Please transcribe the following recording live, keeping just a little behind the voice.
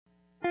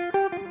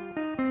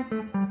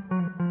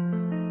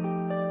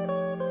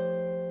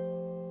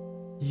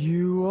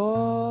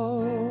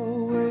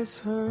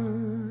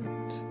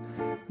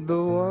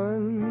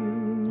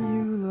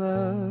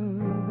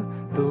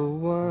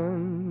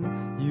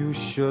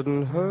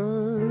shouldn't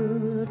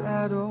hurt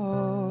at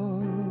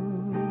all.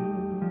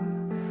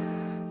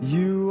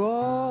 You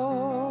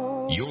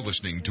are... You're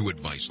listening to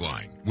Advice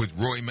Line with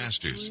Roy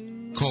Masters.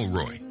 Call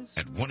Roy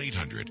at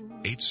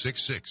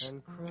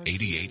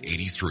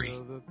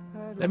 1-800-866-8883.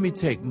 Let me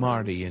take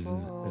Marty in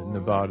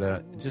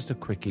Nevada, just a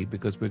quickie,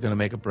 because we're going to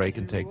make a break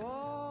and take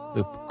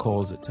the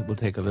calls. It will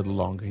take a little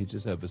longer. He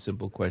just have a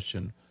simple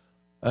question.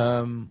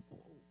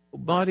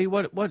 Marty,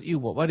 what do you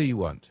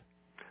want?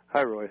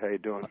 Hi, Roy. How you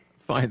doing?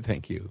 Fine,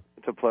 thank you.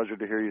 It's a pleasure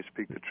to hear you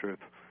speak the truth.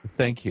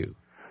 Thank you.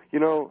 You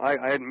know, I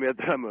admit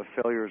that I'm a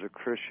failure as a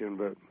Christian,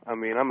 but, I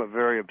mean, I'm a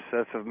very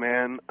obsessive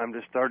man. I'm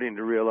just starting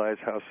to realize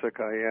how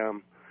sick I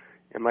am.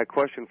 And my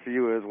question for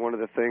you is, one of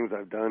the things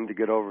I've done to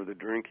get over the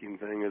drinking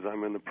thing is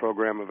I'm in the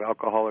program of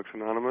Alcoholics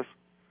Anonymous.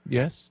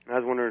 Yes? And I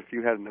was wondering if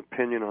you had an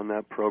opinion on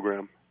that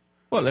program.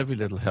 Well, every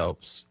little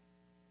helps.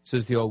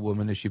 Says the old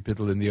woman as she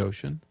piddled in the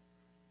ocean.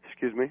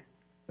 Excuse me?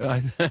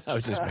 I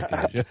was just making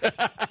a joke.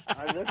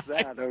 I missed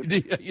that. I was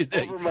you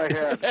over my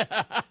head.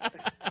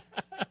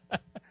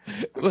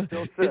 I'm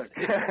still sick.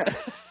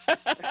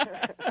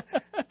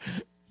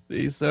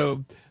 See,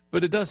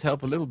 but it does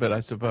help a little bit,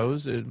 I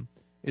suppose.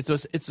 It's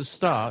a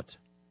start.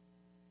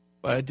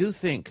 But I do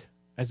think,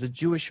 as a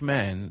Jewish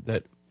man,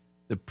 that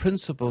the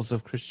principles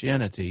of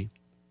Christianity,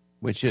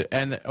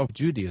 and of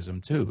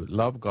Judaism too,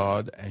 love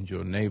God and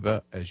your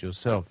neighbor as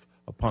yourself,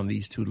 upon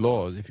these two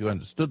laws. If you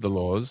understood the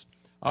laws,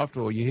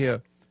 after all, you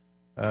hear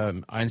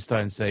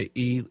Einstein say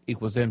E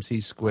equals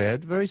mc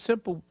squared. Very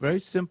simple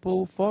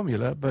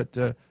formula,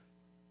 but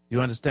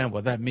you understand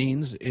what that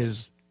means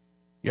is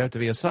you have to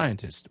be a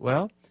scientist.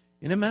 Well,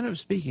 in a manner of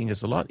speaking,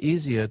 it's a lot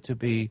easier to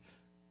be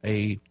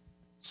a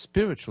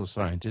spiritual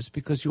scientist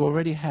because you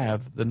already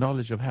have the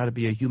knowledge of how to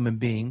be a human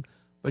being,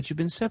 but you've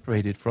been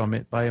separated from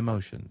it by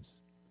emotions.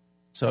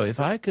 So if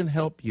I can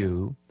help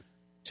you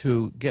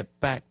to get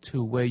back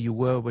to where you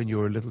were when you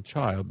were a little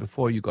child,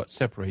 before you got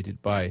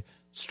separated by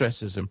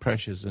stresses and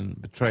pressures and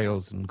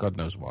betrayals and God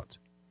knows what,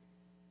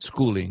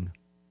 schooling,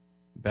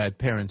 bad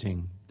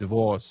parenting,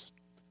 divorce,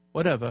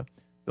 whatever,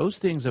 those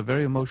things are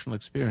very emotional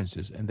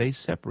experiences, and they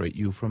separate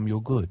you from your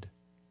good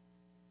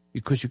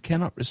because you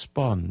cannot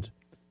respond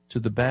to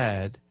the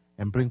bad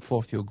and bring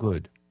forth your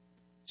good.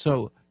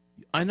 So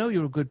I know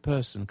you're a good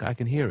person. I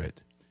can hear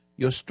it.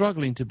 You're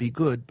struggling to be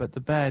good, but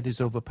the bad is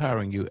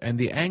overpowering you, and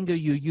the anger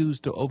you use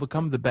to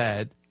overcome the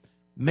bad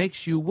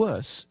makes you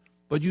worse,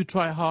 but you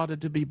try harder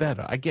to be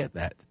better. I get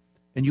that.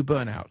 And you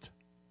burn out.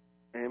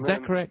 Amen. Is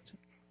that correct?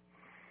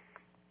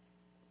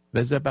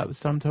 Is that about the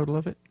sum total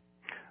of it?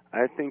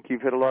 I think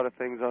you've hit a lot of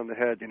things on the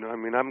head. You know, I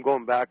mean, I'm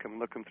going back and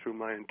looking through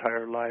my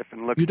entire life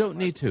and looking. You don't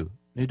need to.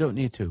 You don't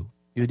need to.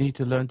 You need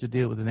to learn to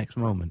deal with the next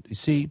moment. You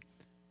see,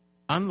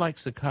 unlike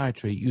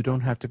psychiatry, you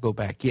don't have to go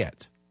back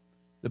yet.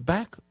 The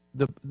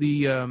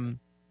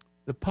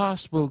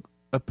past will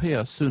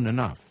appear soon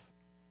enough.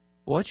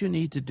 What you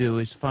need to do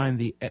is find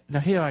the... Now,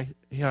 here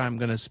I'm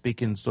going to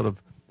speak in sort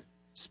of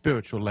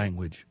spiritual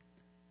language.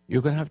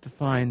 You're going to have to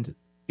find...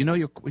 You know,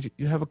 you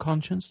have a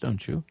conscience,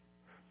 don't you?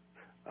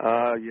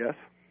 Yes.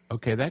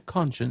 Okay, that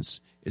conscience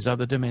is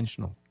other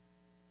dimensional.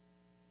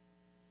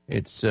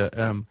 It's...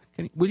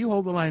 will you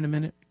hold the line a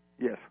minute?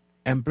 Yes.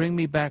 And bring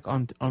me back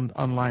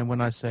online when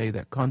I say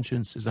that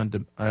conscience is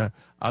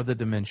other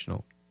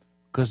dimensional.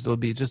 Because there'll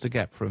be just a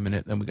gap for a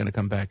minute, then we're going to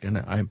come back, and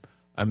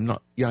I'm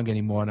not young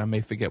anymore, and I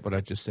may forget what I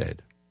just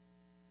said.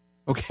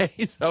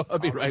 Okay, so I'll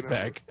be right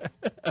back.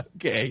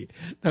 Okay,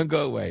 don't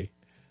go away.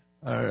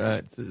 All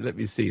right, so let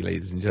me see,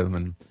 ladies and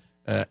gentlemen.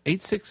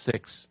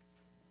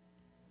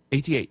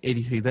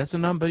 866-8883, that's the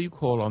number you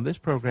call on this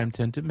program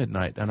 10 to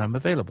midnight, and I'm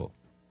available.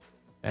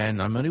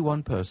 And I'm only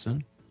one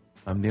person.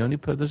 I'm the only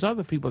person. There's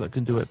other people that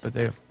can do it, but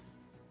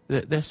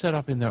they're set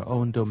up in their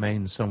own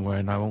domain somewhere,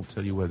 and I won't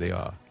tell you where they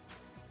are.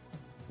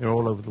 They're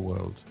all over the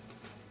world.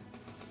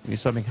 If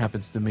something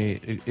happens to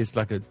me, it's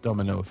like a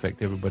domino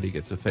effect. Everybody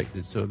gets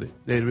affected, so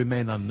they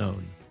remain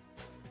unknown.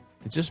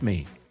 It's just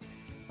me,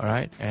 all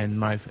right? And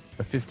my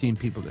 15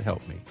 people that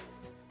help me.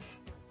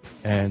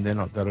 And they're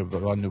not that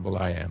vulnerable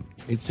I am.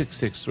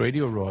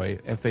 866-Radio-ROY,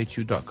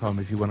 FHU.com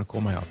if you want to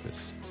call my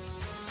office.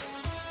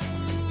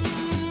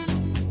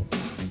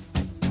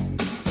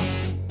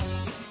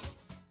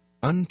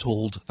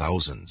 Untold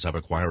thousands have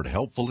acquired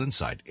helpful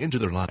insight into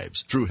their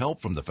lives through help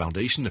from the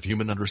Foundation of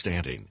Human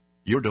Understanding.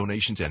 Your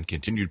donations and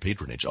continued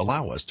patronage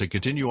allow us to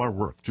continue our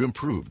work to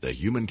improve the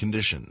human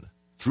condition.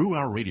 Through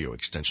our radio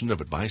extension of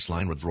Advice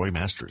Line with Roy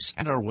Masters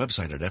and our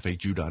website at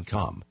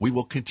FHU.com, we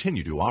will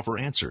continue to offer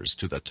answers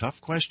to the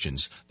tough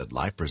questions that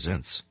life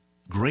presents.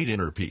 Great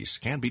inner peace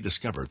can be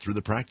discovered through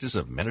the practice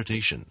of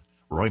meditation.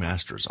 Roy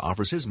Masters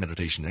offers his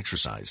meditation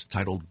exercise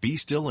titled Be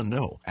Still and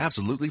Know,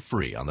 absolutely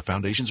free on the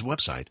Foundation's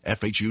website,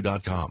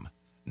 FHU.com.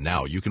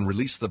 Now you can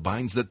release the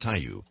binds that tie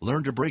you,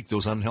 learn to break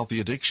those unhealthy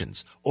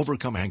addictions,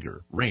 overcome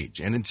anger,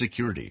 rage, and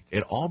insecurity.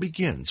 It all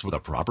begins with a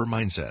proper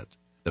mindset.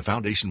 The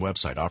Foundation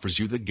website offers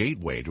you the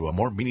gateway to a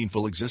more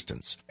meaningful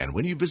existence. And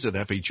when you visit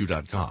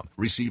FHU.com,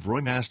 receive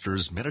Roy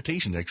Masters'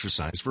 meditation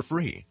exercise for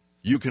free.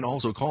 You can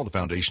also call the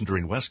Foundation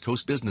during West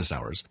Coast business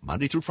hours,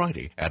 Monday through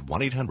Friday, at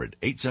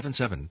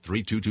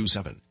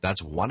 1-800-877-3227.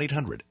 That's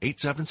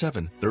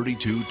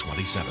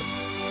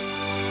 1-800-877-3227.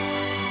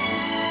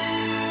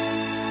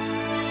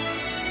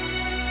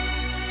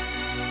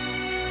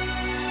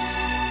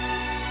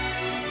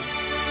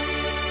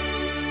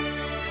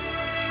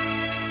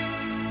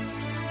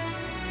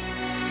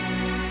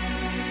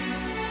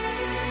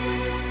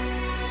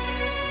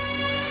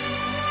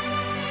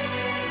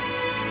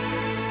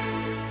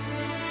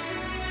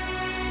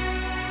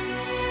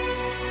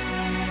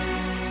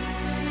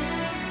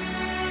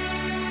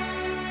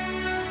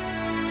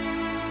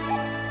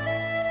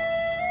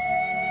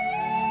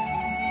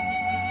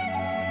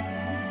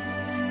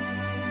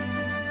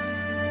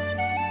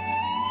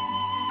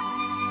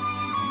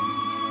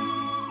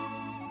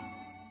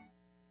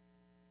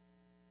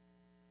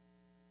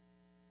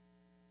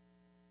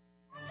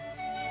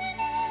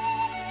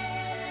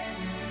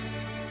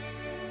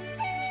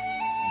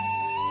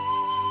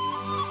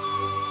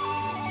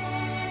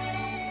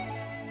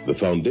 The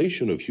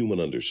foundation of human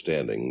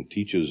understanding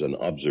teaches an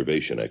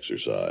observation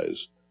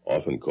exercise,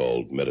 often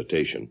called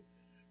meditation,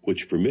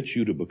 which permits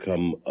you to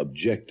become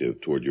objective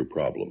toward your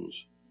problems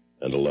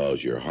and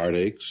allows your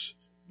heartaches,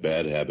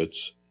 bad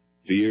habits,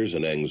 fears,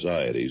 and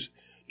anxieties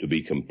to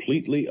be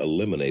completely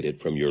eliminated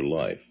from your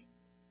life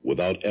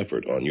without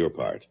effort on your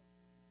part.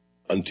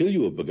 Until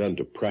you have begun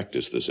to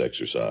practice this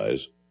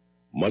exercise,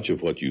 much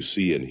of what you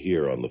see and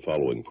hear on the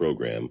following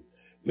program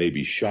may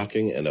be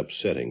shocking and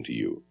upsetting to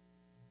you.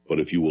 But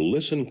if you will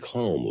listen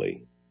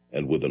calmly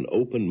and with an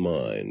open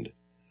mind,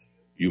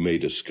 you may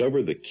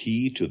discover the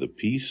key to the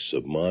peace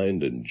of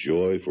mind and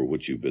joy for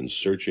which you've been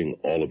searching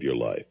all of your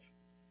life.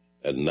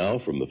 And now,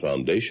 from the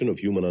foundation of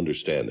human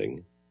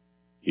understanding,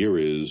 here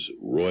is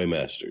Roy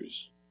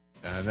Masters.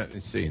 Let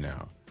me see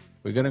now.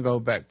 We're going to go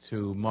back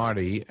to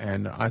Marty,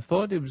 and I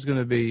thought it was going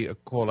to be a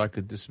call I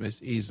could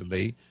dismiss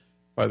easily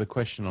by the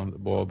question on the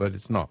board, but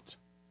it's not.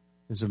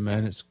 There's a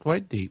man, it's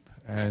quite deep,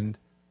 and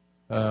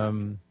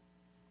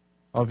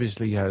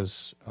obviously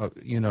has,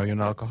 you're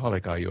an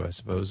alcoholic, are you, I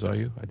suppose, are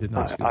you? I did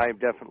not. I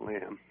definitely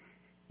am.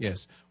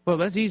 Yes. Well,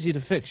 that's easy to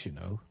fix,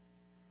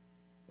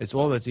 It's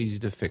all that's easy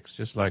to fix,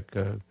 just like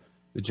the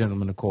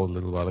gentleman who called a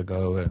little while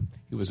ago.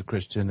 He was a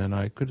Christian, and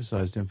I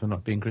criticized him for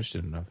not being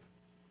Christian enough.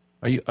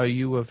 Are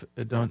you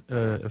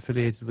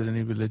affiliated with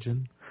any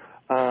religion?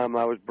 I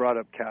was brought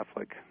up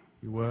Catholic.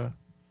 You were?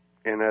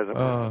 And as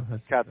a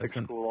Catholic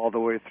school all the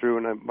way through,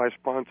 and my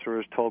sponsor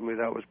has told me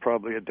that was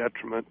probably a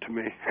detriment to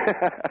me.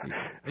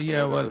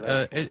 Yeah, well,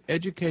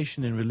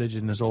 education in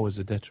religion is always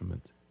a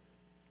detriment.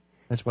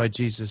 That's why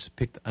Jesus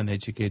picked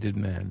uneducated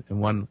men,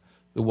 and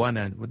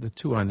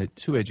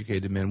two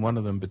educated men, one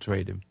of them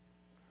betrayed him.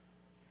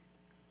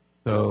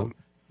 So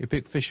you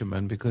pick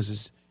fishermen because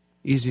it's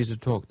easier to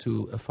talk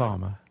to a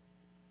farmer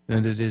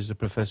than it is a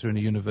professor in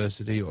a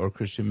university or a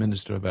Christian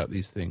minister about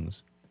these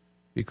things,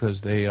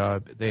 because they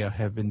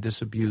have been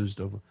disabused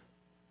of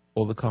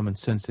all the common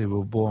sense they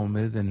were born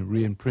with and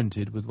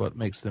re-imprinted with what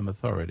makes them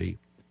authority.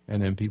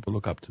 And then people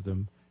look up to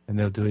them, and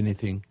they'll do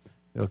anything.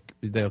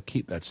 They'll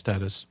keep that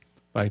status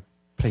by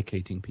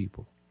placating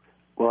people.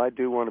 Well, I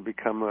do want to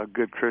become a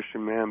good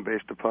Christian man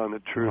based upon the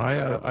truth.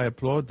 I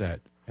applaud that,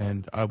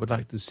 and I would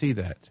like to see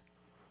that.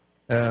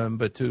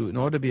 But in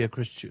order to be a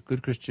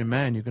good Christian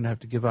man, you're going to have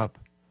to give up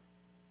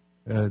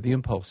the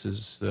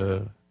impulses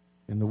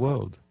in the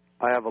world.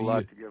 I have a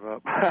lot to give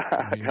up.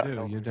 You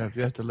do.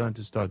 You have to learn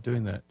to start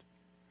doing that.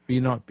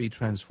 Be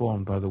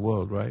transformed by the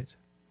world, right?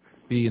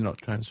 Be ye not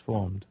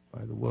transformed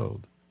by the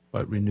world,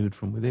 but renewed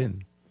from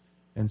within.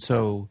 And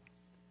so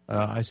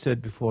I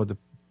said before the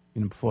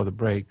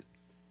break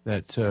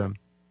that you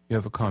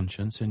have a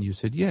conscience, and you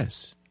said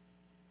yes.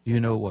 Do you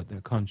know what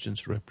that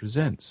conscience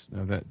represents?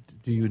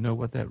 Do you know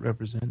what that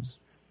represents?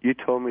 You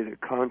told me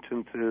that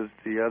conscience is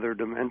the other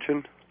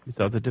dimension. It's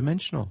other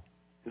dimensional.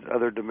 It's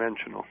other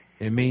dimensional.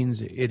 It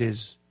means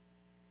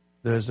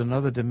there's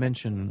another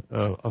dimension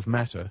of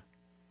matter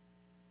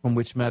from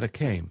which matter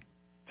came.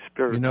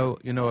 Spirit.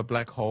 You know a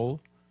black hole?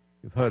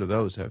 You've heard of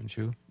those, haven't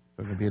you?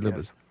 Going to be a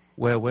little bit.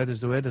 Where does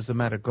the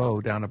matter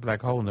go down a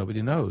black hole?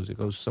 Nobody knows. It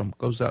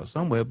goes out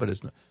somewhere, but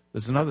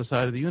there's another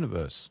side of the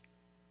universe.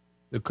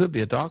 There could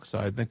be a dark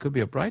side, and there could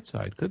be a bright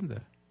side, couldn't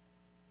there?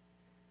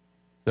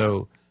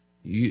 So,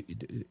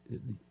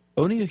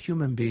 only a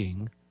human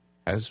being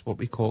has what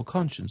we call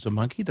conscience. A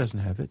monkey doesn't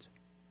have it.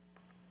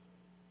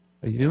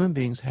 Human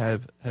beings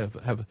have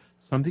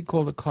something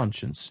called a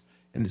conscience,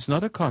 and it's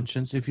not a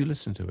conscience if you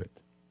listen to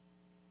it,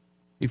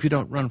 if you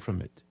don't run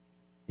from it,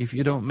 if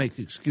you don't make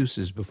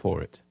excuses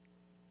before it.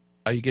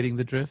 Are you getting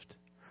the drift?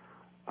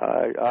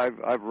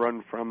 I've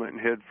run from it and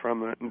hid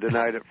from it and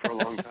denied it for a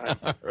long time.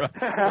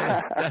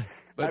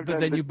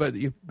 But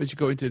you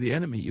go into the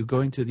enemy. You're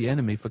going to the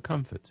enemy for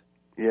comfort.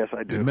 Yes,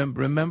 I do.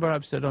 Remember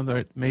I've said on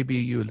there, maybe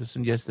you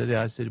listened yesterday,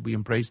 I said we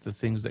embrace the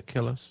things that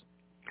kill us.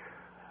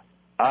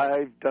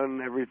 I've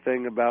done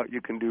everything about you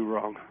can do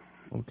wrong.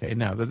 Okay,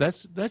 now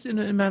that's in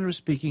a manner of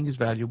speaking is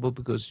valuable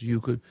because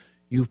you've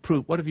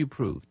proved. What have you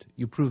proved?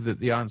 You proved that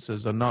the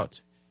answers are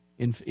not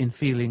in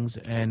feelings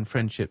and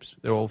friendships.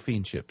 They're all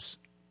fiendships.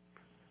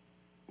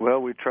 Well,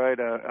 we tried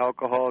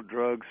alcohol,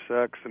 drugs,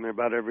 sex, and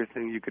about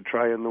everything you could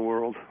try in the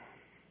world.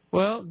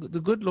 Well, the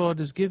good Lord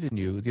has given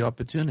you the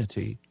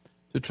opportunity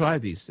to try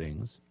these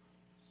things.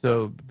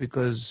 So,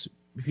 because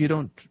if you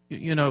don't,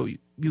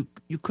 you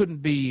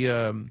couldn't be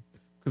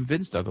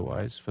convinced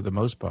otherwise, for the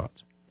most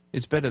part.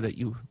 It's better that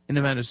you, in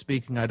a manner of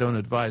speaking, I don't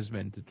advise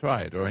men to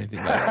try it or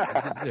anything like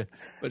that.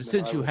 But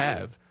since you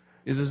have,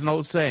 it is an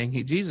old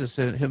saying. Jesus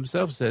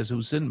himself says,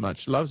 who sinned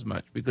much loves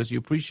much, because you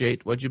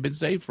appreciate what you've been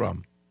saved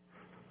from.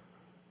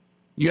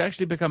 You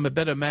actually become a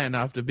better man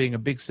after being a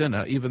big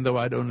sinner, even though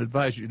I don't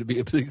advise you to be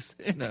a big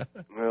sinner.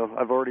 Well,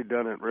 I've already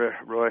done it,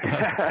 Roy.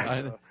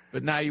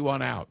 But now you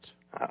want out.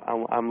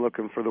 I'm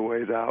looking for the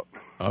ways out.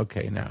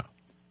 Okay, now,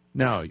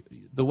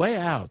 the way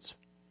out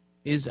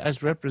is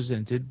as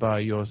represented by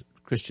your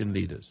Christian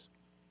leaders.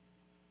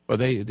 Well,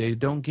 they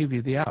don't give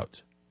you the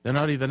out. They're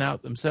not even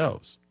out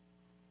themselves.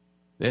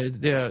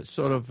 They're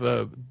sort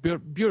of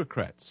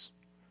bureaucrats.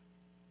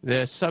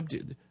 They're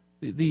subject.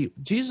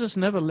 Jesus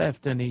never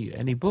left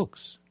any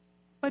books.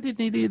 Why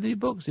didn't he leave any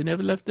books? He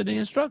never left any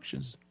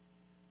instructions.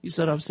 He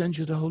said, I'll send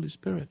you the Holy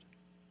Spirit.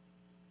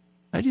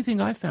 How do you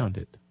think I found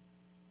it?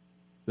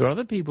 There are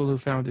other people who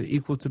found it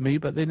equal to me,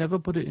 but they never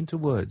put it into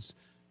words.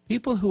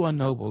 People who are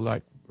noble,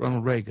 like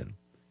Ronald Reagan,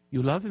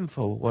 you love him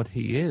for what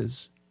he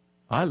is.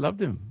 I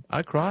loved him.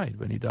 I cried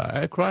when he died.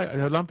 I cry. I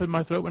have a lump in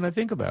my throat when I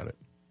think about it.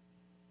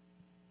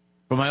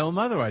 For my own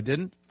mother, I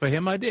didn't. For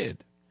him, I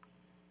did.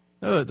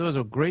 Oh, there was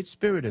a great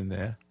spirit in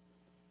there.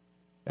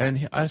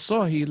 And I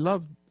saw he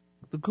loved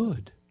the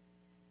good.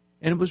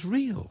 And it was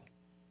real.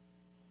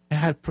 It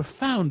had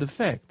profound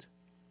effect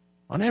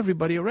on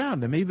everybody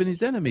around him, even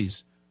his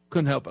enemies.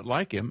 Couldn't help but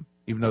like him,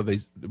 even though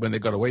when they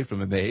got away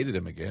from him, they hated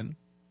him again.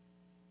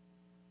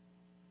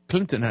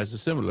 Clinton has a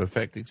similar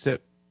effect,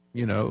 except,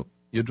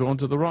 you're drawn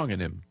to the wrong in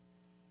him.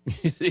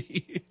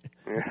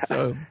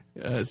 So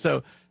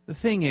the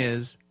thing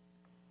is,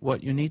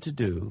 what you need to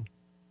do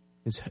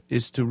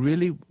is to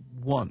really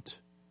want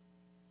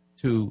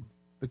to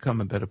become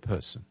a better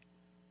person.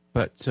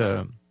 But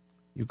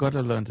you've got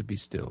to learn to be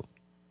still.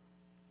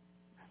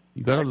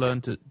 You've got to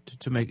learn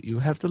you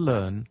have to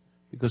learn,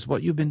 because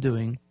what you've been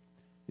doing,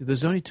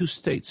 there's only two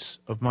states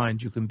of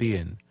mind you can be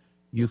in.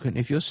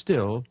 If you're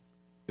still,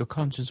 your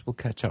conscience will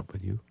catch up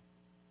with you,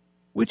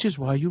 which is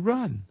why you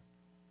run,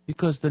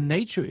 because the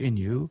nature in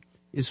you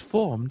is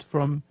formed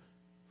from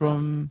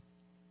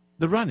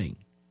the running,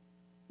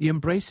 the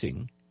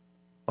embracing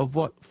of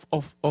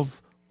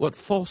what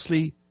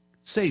falsely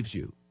saves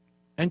you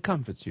and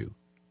comforts you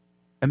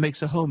and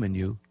makes a home in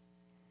you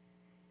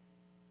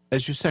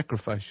as you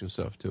sacrifice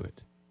yourself to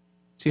it.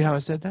 See how I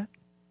said that?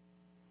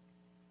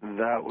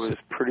 That was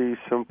pretty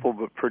simple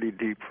but pretty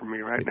deep for me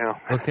right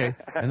now. Okay.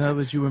 In other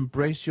words, you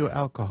embrace your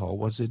alcohol.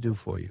 What does it do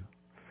for you?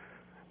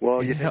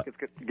 Well, you think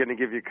it's going to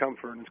give you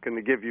comfort, and it's going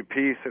to give you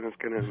peace, and it's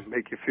going to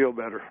make you feel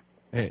better.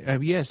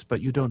 Yes,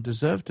 but you don't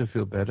deserve to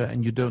feel better,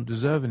 and you don't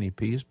deserve any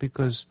peace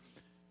because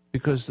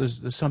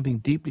there's something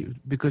deeply,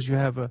 because you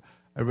have a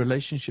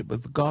relationship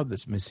with God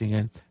that's missing.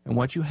 And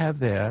what you have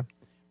there,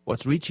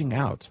 what's reaching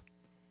out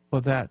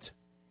for that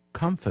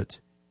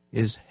comfort,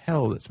 is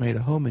hell that's made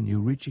a home in you,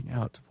 reaching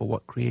out for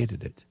what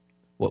created it,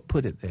 what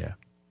put it there.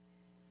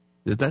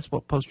 That's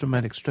what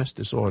post-traumatic stress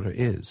disorder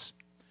is.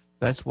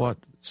 That's what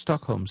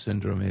Stockholm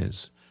Syndrome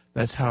is.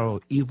 That's how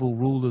evil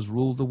rulers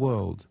rule the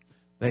world.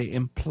 They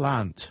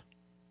implant,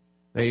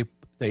 they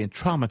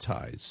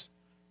traumatize,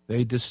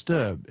 they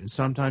disturb, and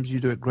sometimes you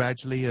do it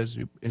gradually as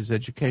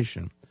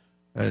education,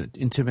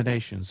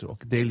 intimidations, or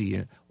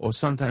daily, or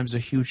sometimes a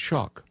huge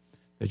shock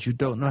that you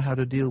don't know how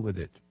to deal with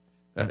it,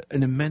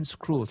 an immense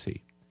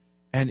cruelty.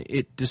 And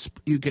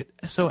you get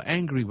so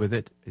angry with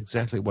it,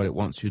 exactly what it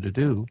wants you to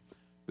do,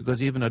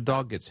 because even a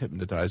dog gets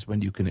hypnotized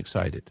when you can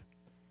excite it.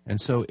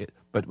 And so,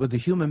 but with a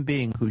human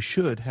being who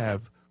should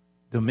have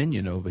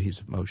dominion over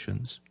his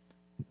emotions,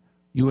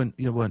 you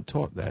weren't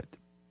taught that.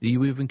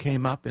 You even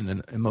came up in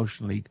an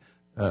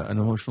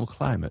emotional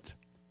climate.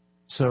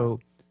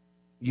 So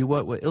you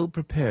were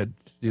ill-prepared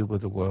to deal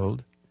with the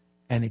world,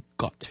 and it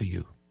got to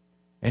you.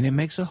 And it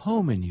makes a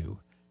home in you.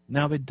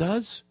 Now it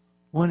does,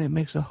 when it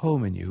makes a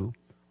home in you,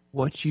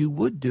 what you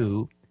would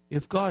do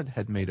if God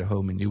had made a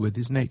home in you with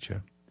his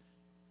nature.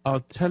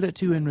 I'll tell it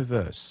to you in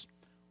reverse.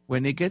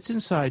 When it gets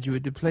inside you,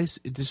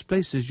 it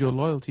displaces your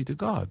loyalty to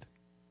God.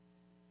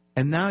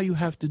 And now you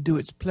have to do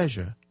its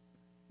pleasure.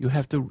 You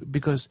have to,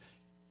 because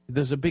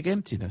there's a big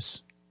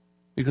emptiness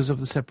because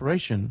of the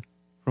separation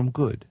from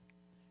good.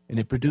 And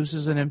it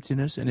produces an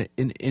emptiness, and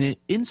it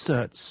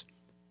inserts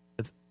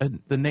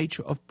the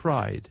nature of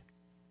pride,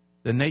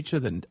 the nature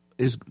that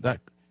is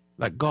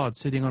like God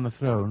sitting on a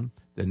throne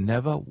that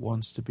never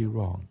wants to be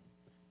wrong.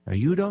 Now,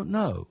 you don't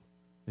know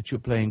that you're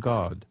playing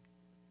God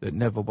that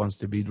never wants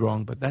to be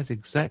wrong, but that's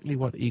exactly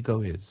what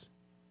ego is.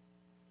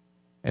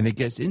 And it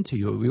gets into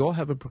you. We all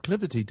have a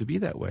proclivity to be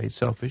that way,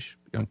 selfish,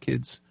 young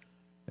kids,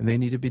 and they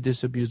need to be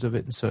disabused of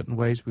it in certain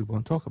ways we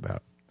won't talk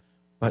about.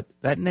 But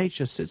that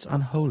nature sits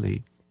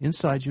unholy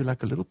inside you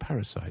like a little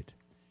parasite,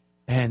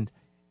 and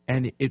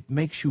And it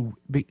makes you,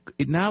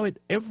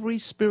 every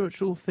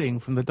spiritual thing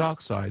from the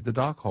dark side, the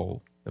dark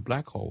hole, the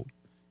black hole,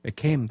 that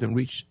came and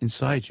reached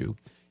inside you,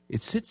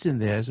 it sits in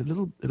there as a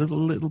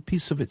little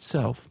piece of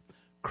itself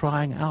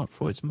crying out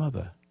for its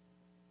mother.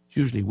 It's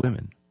usually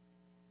women.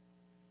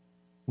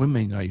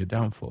 Women are your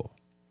downfall.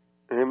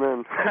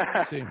 Amen.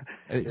 See,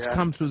 it's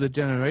come through the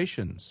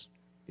generations,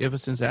 ever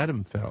since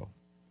Adam fell,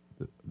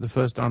 the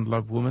first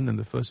unloved woman and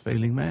the first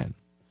failing man.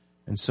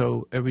 And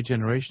so every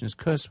generation is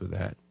cursed with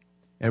that.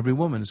 Every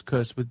woman is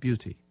cursed with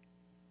beauty.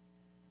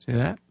 See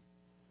that?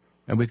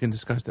 And we can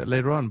discuss that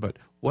later on. But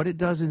what it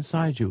does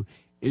inside you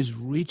is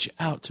reach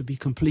out to be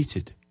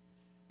completed.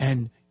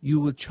 And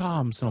you will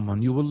charm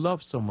someone. You will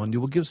love someone.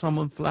 You will give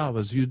someone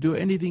flowers. You do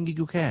anything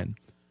you can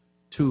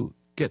to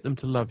get them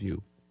to love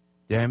you.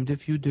 Damned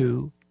if you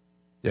do,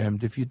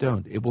 damned if you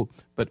don't. It will.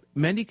 But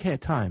many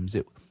times,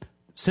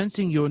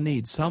 sensing your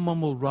need,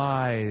 someone will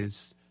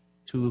rise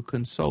to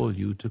console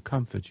you, to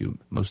comfort you,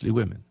 mostly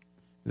women.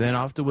 Then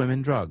after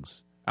women,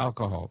 drugs,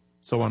 alcohol,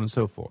 so on and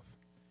so forth.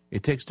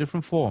 It takes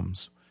different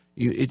forms.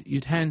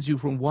 It hands you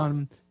from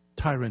one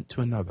tyrant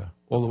to another,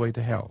 all the way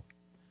to hell.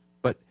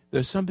 But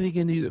there's something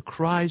in you that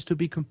cries to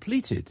be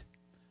completed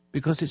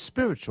because it's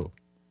spiritual.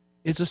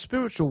 It's a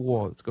spiritual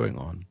war that's going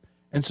on.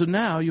 And so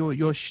now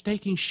you're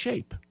taking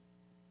shape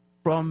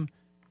from,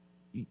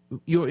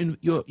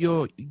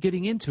 you're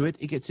getting into it,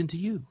 it gets into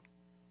you.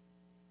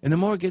 And the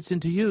more it gets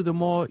into you, the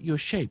more you're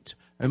shaped.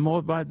 And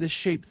more by this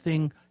shaped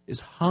thing is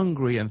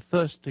hungry and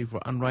thirsty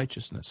for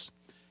unrighteousness.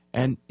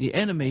 And the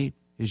enemy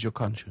is your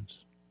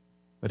conscience.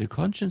 But your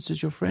conscience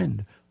is your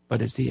friend,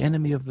 but it's the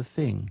enemy of the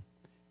thing.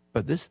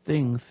 But this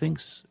thing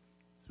thinks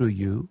through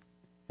you,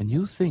 and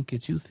you think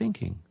it's you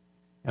thinking.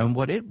 And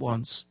what it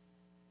wants,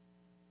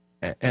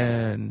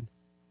 and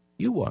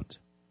you want,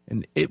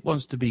 and it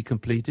wants to be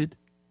completed,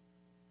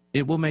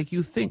 it will make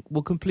you think,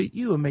 will complete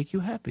you and make you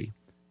happy.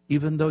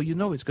 Even though you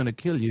know it's going to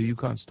kill you, you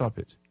can't stop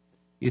it.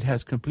 It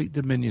has complete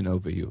dominion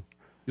over you.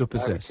 You're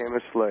possessed. I became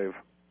a slave.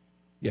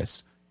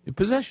 Yes, in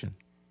possession.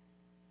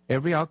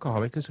 Every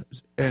alcoholic is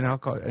and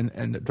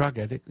a drug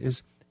addict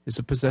is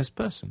a possessed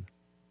person.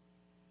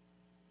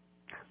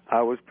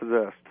 I was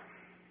possessed.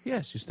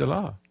 Yes, you still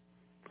are.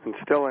 And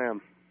still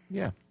am.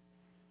 Yeah.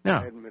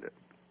 Now, I admit it.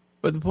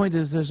 but the point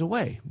is there's a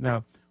way.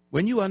 Now,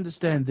 when you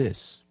understand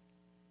this,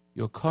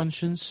 your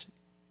conscience,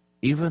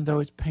 even though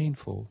it's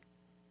painful,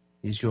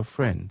 is your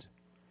friend.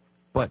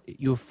 But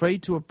you're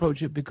afraid to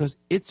approach it because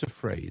it's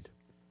afraid.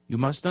 You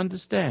must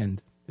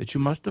understand that you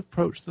must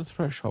approach the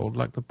threshold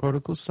like the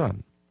prodigal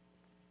son.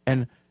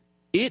 And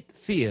it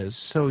fears,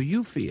 so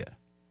you fear.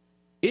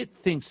 It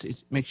thinks,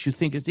 it makes you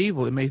think it's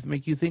evil. It may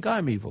make you think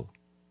I'm evil.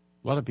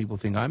 A lot of people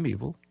think I'm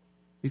evil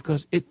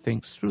because it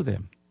thinks through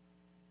them.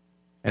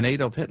 And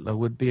Adolf Hitler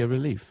would be a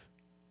relief.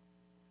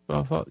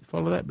 Well,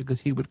 follow that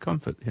because he would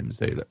comfort him and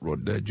say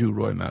that Jew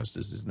Roy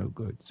Masters is no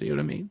good. See what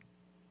I mean?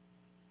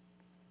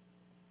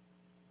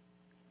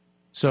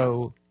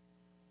 So,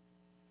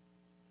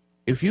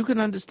 if you can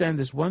understand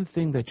this one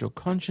thing, that your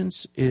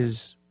conscience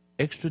is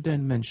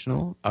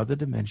extra-dimensional,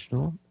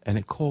 other-dimensional, and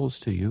it calls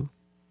to you,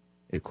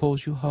 it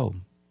calls you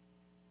home.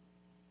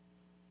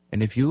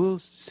 And if you will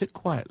sit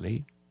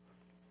quietly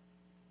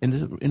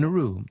in a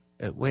room,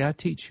 the way I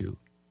teach you,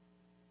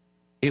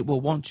 it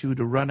will want you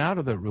to run out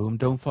of the room.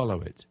 Don't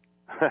follow it.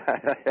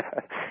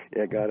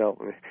 Yeah, God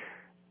help me.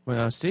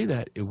 Well, I see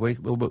that.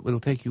 It'll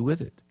take you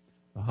with it.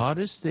 The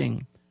hardest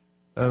thing,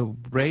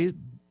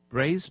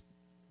 Blaise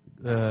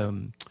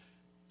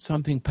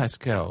something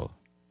Pascal,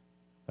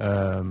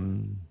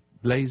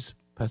 Blaise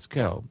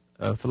Pascal,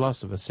 a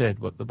philosopher, said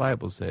what the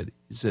Bible said.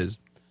 He says,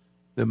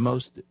 I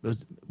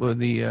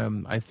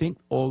think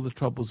all the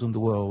troubles in the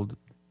world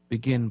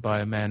begin by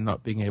a man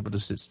not being able to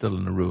sit still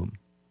in a room.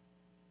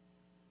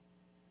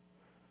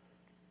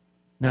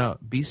 Now,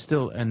 be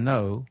still and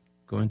know,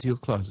 go into your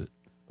closet.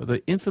 But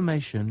the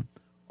information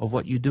of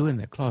what you do in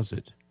that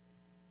closet,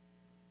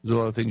 there's a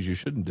lot of things you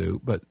shouldn't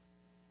do, but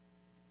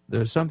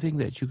there's something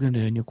that you can do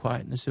in your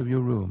quietness of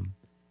your room.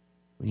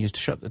 When you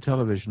shut the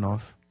television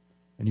off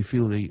and you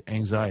feel the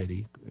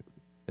anxiety,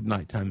 at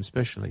nighttime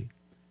especially,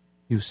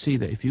 you see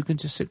that if you can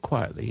just sit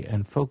quietly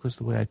and focus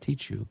the way I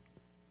teach you,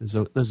 there's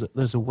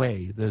a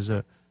way, there's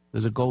a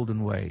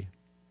golden way,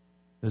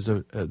 there's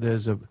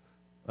a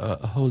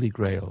holy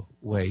grail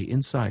way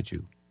inside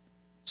you,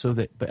 so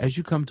that, but as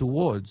you come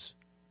towards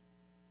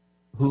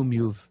whom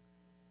you've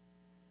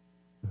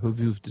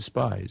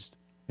despised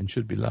and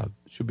should be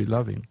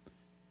loving,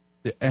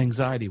 the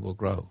anxiety will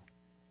grow.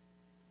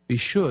 Be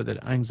sure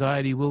that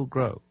anxiety will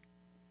grow,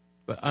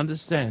 but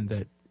understand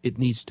that it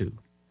needs to.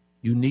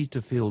 You need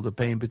to feel the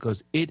pain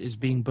because it is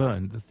being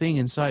burned. The thing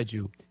inside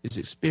you is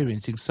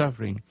experiencing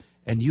suffering,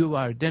 and you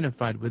are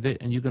identified with it,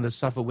 and you're going to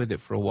suffer with it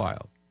for a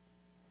while.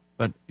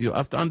 But you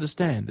have to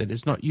understand that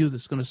it's not you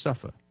that's going to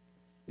suffer.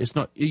 It's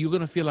not, you're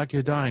going to feel like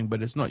you're dying,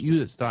 but it's not you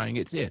that's dying,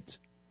 it's it.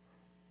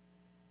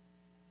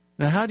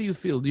 Now, how do you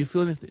feel? Do you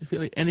feel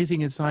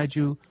anything inside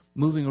you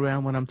moving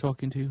around when I'm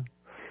talking to you?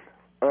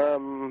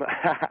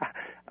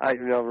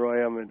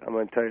 Roy, I'm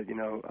going to tell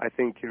you, I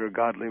think you're a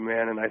godly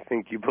man, and I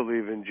think you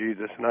believe in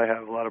Jesus, and I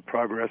have a lot of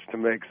progress to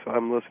make, so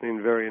I'm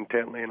listening very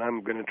intently, and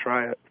I'm going to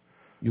try it.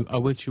 I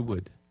wish you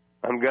would.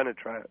 I'm going to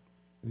try it.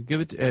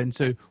 Give it, and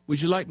so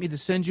would you like me to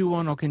send you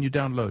one, or can you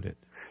download it?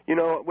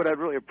 What I'd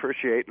really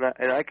appreciate,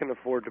 and I can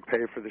afford to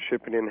pay for the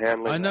shipping and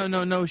handling.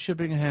 No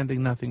shipping and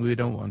handling, nothing. We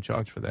don't want to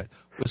charge for that.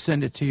 We'll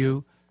send it to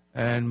you,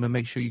 and we'll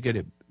make sure you get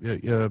it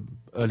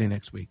early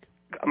next week.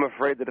 I'm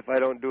afraid that if I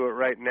don't do it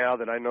right now,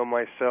 that I know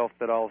myself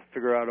that I'll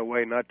figure out a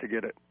way not to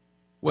get it.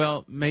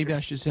 Well, maybe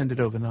I should send it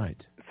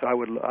overnight. So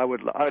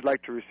I'd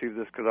like to receive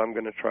this because I'm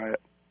going to try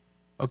it.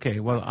 Okay.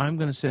 Well, I'm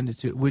going to send it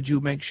to. Would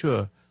you make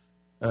sure,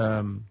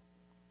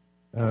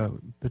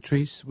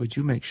 Patrice? Would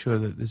you make sure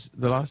that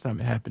the last time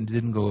it happened, it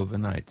didn't go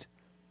overnight?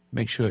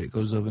 Make sure it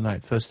goes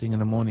overnight. First thing in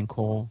the morning,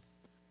 call.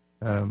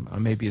 I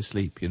may be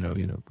asleep, because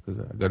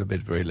I go to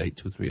bed very late,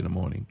 2, 3 in the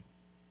morning.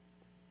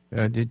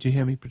 Did you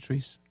hear me,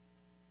 Patrice?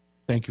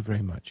 Thank you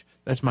very much.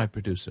 That's my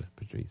producer,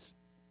 Patrice.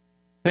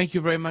 Thank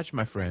you very much,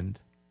 my friend.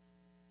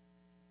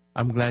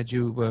 I'm glad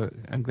you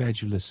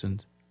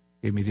listened,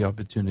 gave me the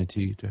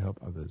opportunity to help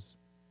others.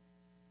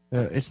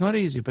 It's not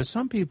easy, but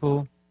some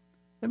people,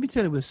 let me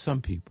tell you, with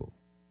some people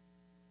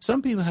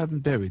haven't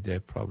buried their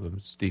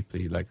problems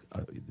deeply like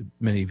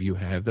many of you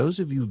have. Those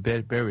of you who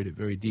buried it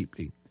very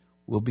deeply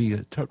will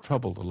be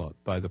troubled a lot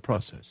by the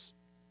process.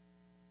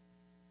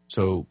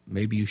 So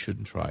maybe you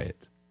shouldn't try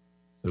it.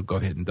 So go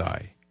ahead and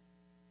die.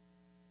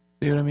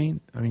 See what I mean?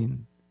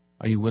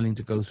 Are you willing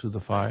to go through the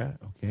fire?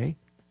 Okay.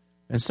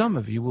 And some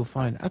of you will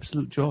find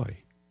absolute joy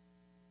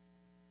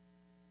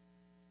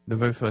the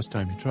very first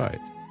time you try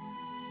it,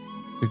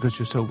 because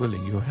you're so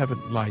willing. You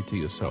haven't lied to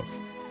yourself.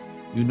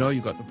 You know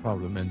you got the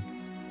problem, and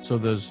so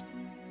there's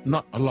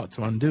not a lot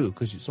to undo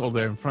because it's all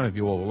there in front of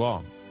you all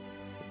along.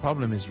 The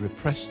problem is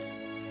repressed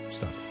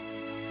stuff,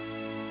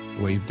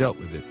 the way you've dealt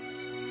with it.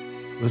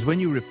 Because when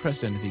you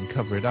repress anything,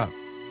 cover it up,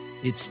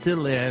 it's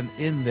still there,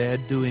 in there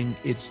doing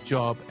its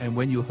job, and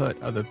when you hurt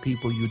other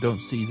people, you don't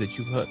see that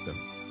you've hurt them.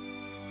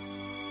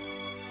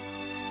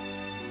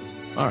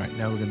 All right,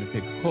 now we're going to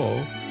take a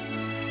call.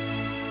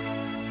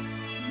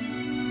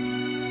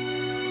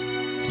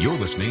 You're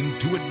listening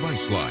to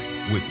Advice Line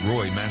with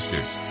Roy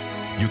Masters.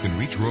 You can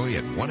reach Roy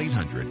at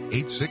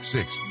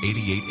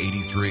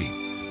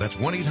 1-800-866-8883. That's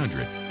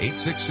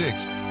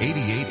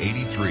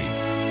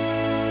 1-800-866-8883.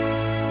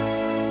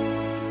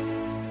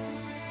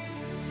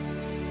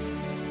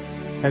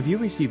 Have you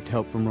received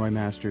help from Roy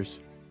Masters?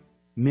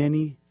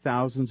 Many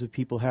thousands of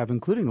people have,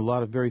 including a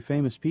lot of very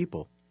famous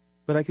people.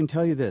 But I can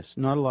tell you this,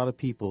 not a lot of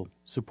people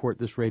support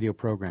this radio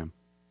program.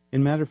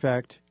 In matter of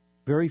fact,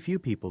 very few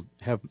people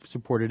have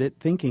supported it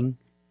thinking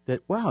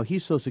that, wow,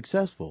 he's so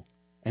successful.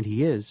 And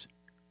he is.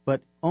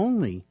 But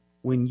only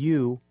when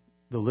you,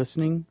 the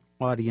listening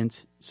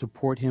audience,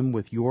 support him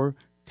with your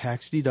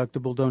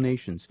tax-deductible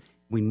donations.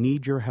 We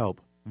need your help.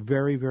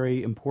 Very,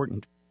 very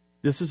important.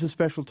 This is a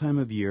special time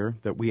of year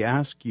that we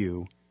ask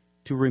you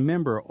to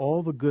remember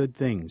all the good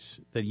things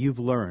that you've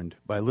learned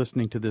by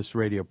listening to this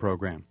radio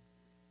program.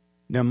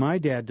 Now, my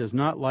dad does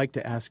not like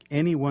to ask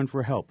anyone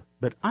for help,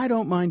 but I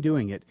don't mind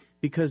doing it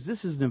because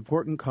this is an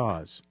important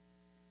cause.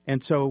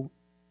 And so,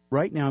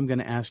 right now I'm going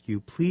to ask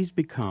you, please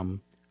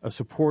become a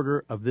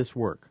supporter of this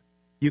work.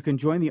 You can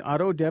join the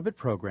auto debit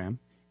program,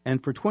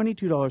 and for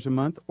 $22 a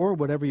month or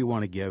whatever you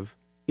want to give,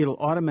 it'll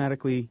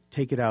automatically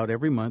take it out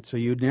every month so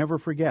you'd never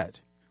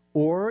forget.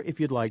 Or, if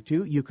you'd like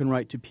to, you can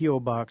write to P.O.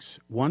 Box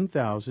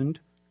 1000,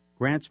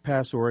 Grants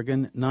Pass,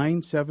 Oregon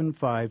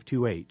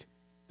 97528.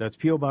 That's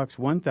P.O. Box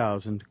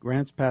 1000,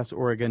 Grants Pass,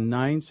 Oregon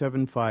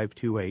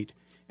 97528,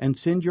 and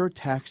send your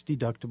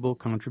tax-deductible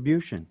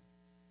contribution.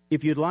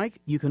 If you'd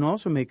like, you can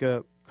also make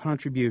a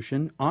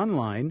contribution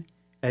online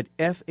at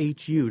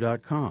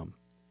FHU.com,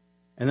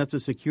 and that's a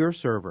secure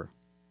server.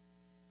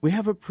 We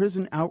have a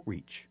prison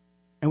outreach,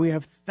 and we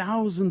have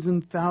thousands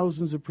and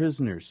thousands of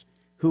prisoners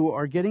who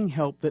are getting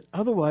help that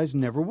otherwise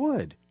never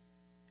would.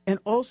 And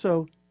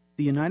also,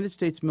 the United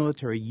States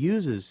military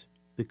uses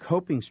the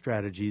coping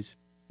strategies,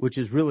 which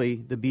is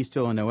really the be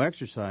still and no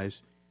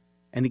exercise,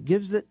 and it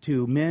gives it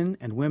to men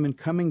and women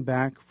coming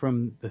back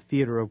from the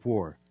theater of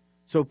war.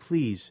 So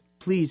please,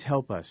 please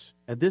help us.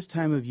 At this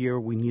time of year,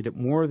 we need it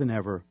more than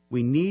ever.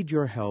 We need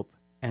your help,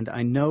 and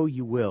I know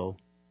you will.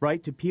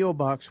 Write to P.O.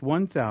 Box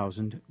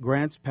 1000,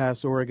 Grants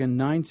Pass, Oregon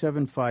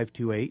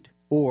 97528,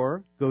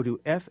 or go to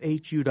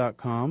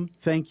FHU.com.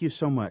 Thank you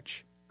so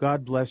much.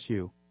 God bless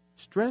you.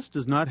 Stress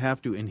does not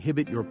have to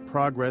inhibit your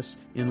progress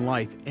in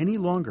life any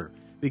longer,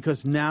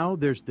 because now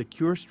there's the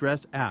Cure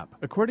Stress app.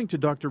 According to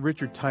Dr.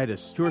 Richard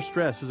Titus, Cure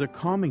Stress is a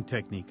calming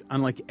technique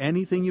unlike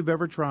anything you've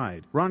ever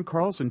tried. Ron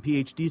Carlson,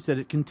 PhD, said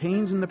it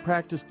contains in the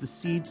practice the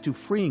seeds to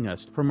freeing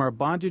us from our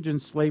bondage and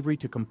slavery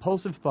to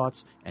compulsive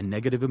thoughts and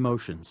negative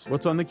emotions.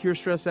 What's on the Cure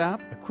Stress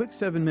app? A quick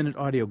 7-minute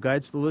audio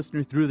guides the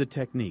listener through the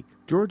technique.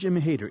 George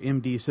M. Hader,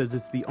 MD, says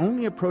it's the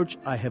only approach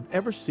I have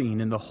ever seen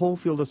in the whole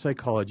field of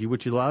psychology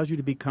which allows you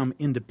to become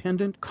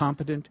independent,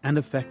 competent, and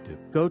effective.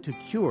 Go to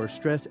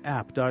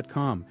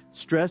CureStressApp.com.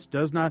 Stress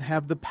does not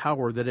have the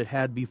power that it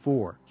had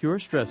before. Cure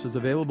Stress is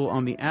available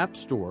on the App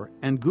Store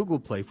and Google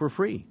Play for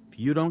free. If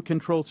you don't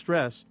control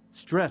stress,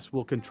 stress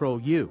will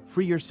control you.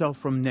 Free yourself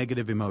from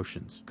negative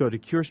emotions. Go to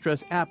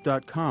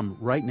CureStressApp.com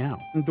right now.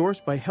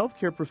 Endorsed by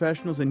healthcare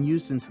professionals and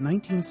used since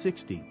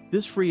 1960.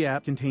 This free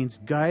app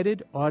contains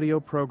guided audio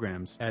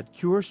programs at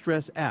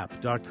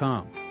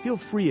CureStressApp.com. Feel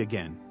free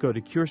again. Go to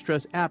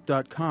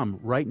CureStressApp.com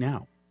right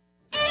now.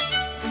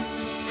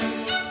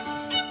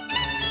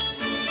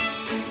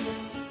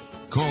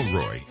 Call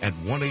Roy at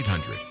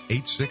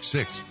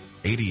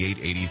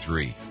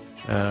 1-800-866-8883.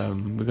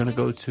 We're going to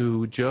go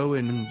to Joe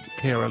in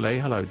KRLA.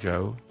 Hello,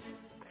 Joe.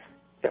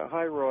 Yeah,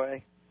 hi,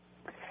 Roy.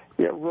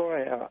 Yeah,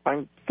 Roy,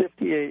 I'm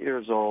 58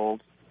 years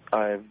old.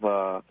 I've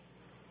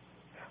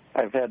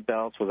had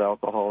bouts with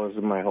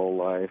alcoholism my whole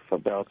life,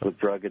 bouts with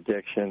drug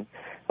addiction.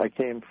 I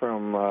came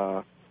from,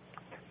 I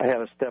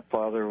had a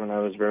stepfather when I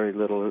was very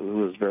little who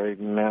was very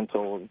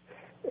mental,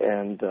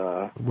 and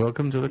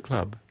welcome to the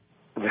club.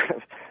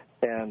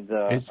 and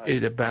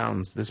it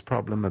abounds. This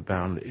problem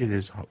abounds. It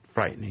is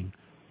frightening.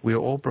 We are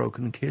all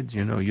broken kids,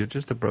 you know. You're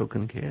just a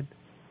broken kid.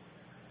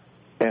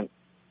 And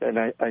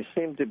I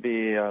seem to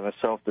be on a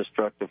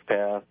self-destructive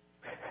path.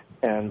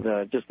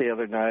 And just the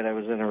other night I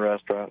was in a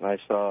restaurant and I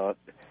saw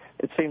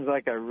it seems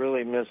like I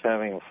really miss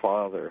having a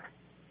father.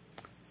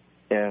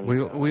 And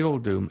we all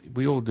do.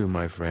 We all do,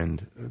 my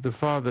friend. The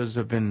fathers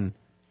have been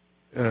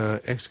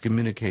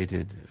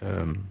excommunicated,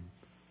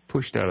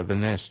 pushed out of the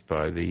nest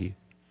by the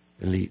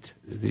elite,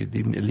 the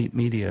elite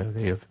media.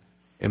 They have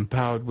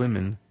empowered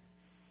women,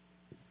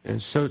 and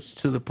so it's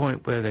to the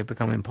point where they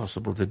become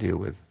impossible to deal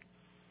with.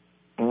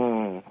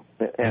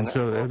 And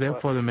so,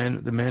 therefore, the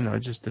men are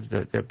just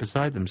they're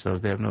beside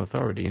themselves. They have no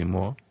authority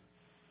anymore,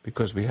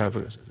 because we have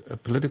a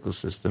political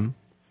system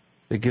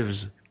that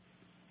gives.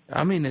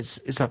 I mean,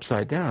 it's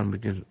upside down,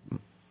 because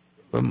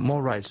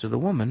more rights to the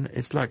woman.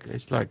 It's like a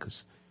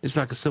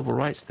civil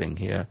rights thing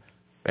here.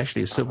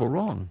 Actually, a civil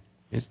wrong.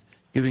 It's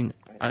giving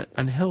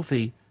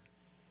unhealthy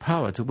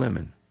power to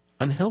women,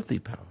 unhealthy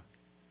power,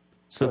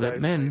 so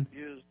that men.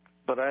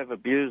 But I've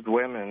abused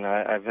women.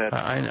 I've had.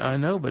 I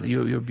know, but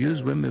you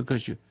abuse women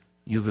because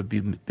you've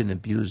been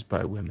abused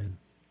by women.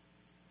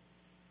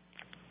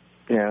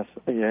 Yes,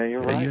 yeah,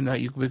 you're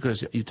right.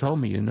 Because you told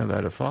me you never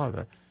had a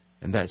father,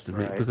 and that's the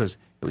right. Because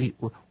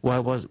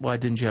why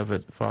didn't you have a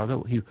father?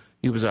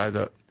 He was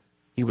either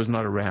he was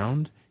not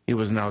around, he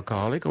was an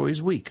alcoholic, or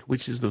he's weak.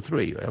 Which is the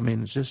three? I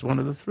mean, it's just one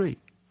of the three.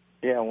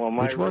 Yeah, well,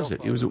 which was it?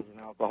 He was an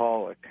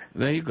alcoholic.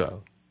 There you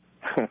go.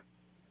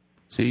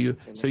 So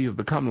you've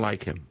become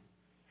like him.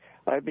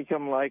 I've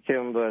become like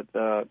him, but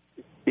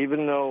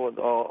even though with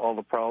all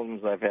the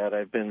problems I've had,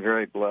 I've been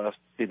very blessed.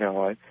 You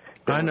know,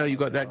 I know you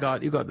got that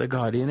God. You got the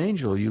guardian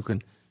angel. You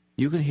can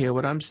hear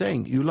what I'm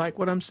saying. You like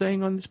what I'm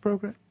saying on this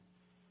program?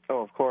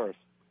 Oh, of course.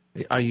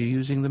 Are you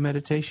using the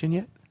meditation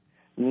yet?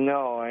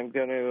 No, I'm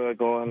going to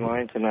go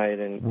online tonight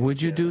and.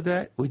 Would you do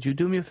that? Would you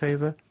do me a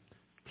favor?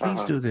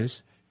 Please do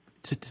this.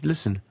 To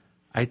listen,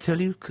 I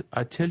tell you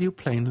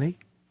plainly,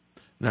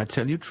 and I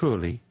tell you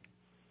truly,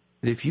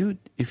 that if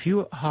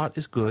your heart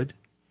is good,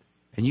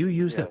 and you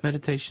use that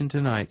meditation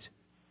tonight,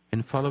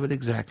 and follow it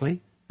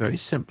exactly, very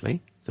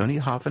simply. It's only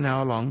half an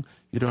hour long.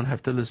 You don't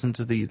have to listen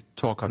to the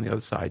talk on the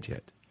other side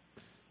yet.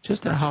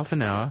 Just a half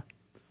an hour.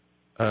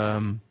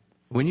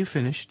 When you're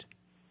finished,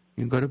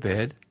 you can go to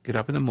bed, get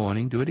up in the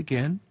morning, do it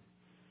again.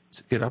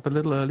 So get up a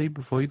little early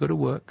before you go to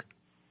work.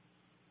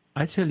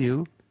 I tell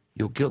you,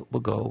 your guilt will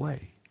go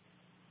away.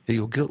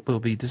 Your guilt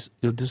will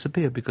you'll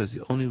disappear, because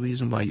the only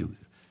reason why you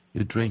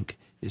drink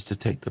is to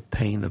take the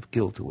pain of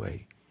guilt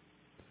away.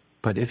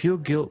 But if your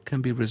guilt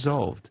can be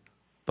resolved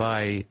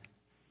by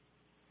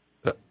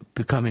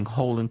becoming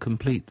whole and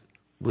complete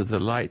with the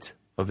light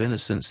of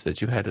innocence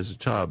that you had as a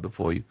child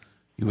before it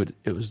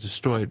was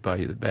destroyed by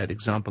the bad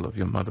example of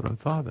your mother and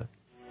father.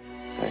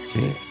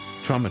 See?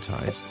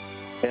 Traumatized.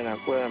 And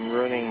I'm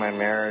ruining my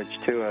marriage,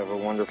 too. I have a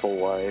wonderful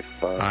wife.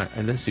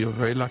 And listen, you're a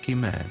very lucky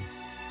man.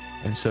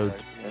 And so,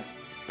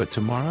 but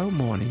tomorrow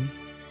morning,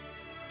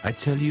 I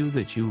tell you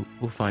that you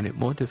will find it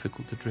more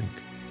difficult to drink.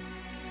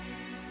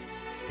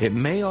 It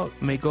may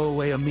go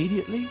away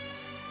immediately.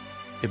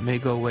 It may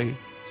go away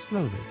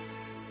slowly.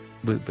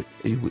 But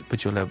you've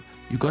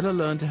got to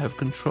learn to have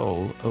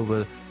control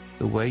over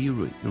the way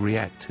you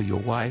react to your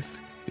wife,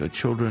 your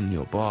children,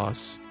 your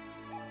boss,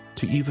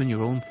 to even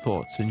your own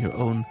thoughts and your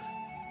own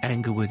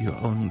anger with your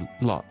own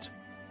lot,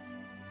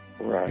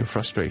 right? Your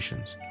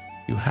frustrations.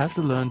 You have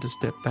to learn to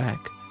step back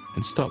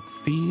and stop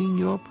feeding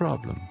your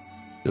problem.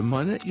 The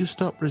minute you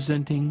stop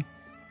resenting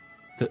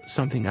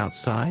something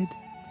outside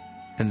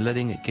and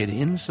letting it get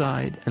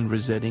inside and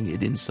resenting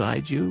it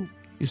inside you,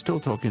 you're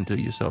still talking to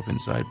yourself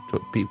inside, to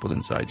people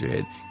inside your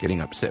head, getting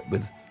upset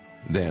with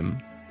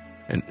them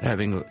and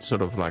having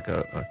sort of like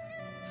a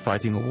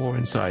fighting a war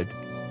inside.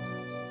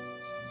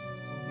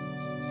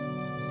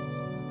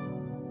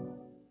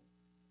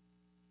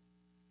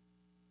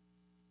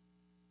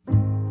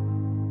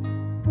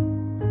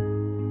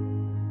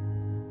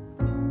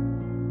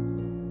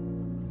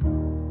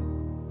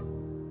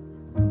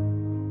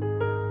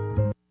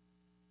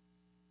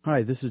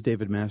 Hi, this is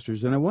David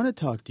Masters, and I want to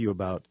talk to you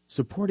about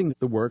supporting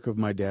the work of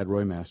my dad,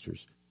 Roy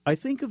Masters. I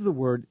think of the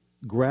word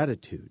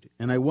gratitude,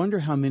 and I wonder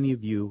how many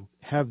of you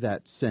have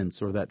that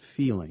sense or that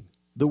feeling.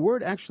 The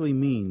word actually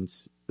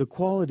means the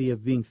quality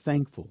of being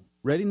thankful,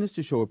 readiness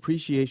to show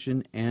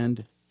appreciation,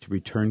 and to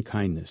return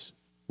kindness.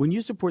 When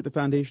you support the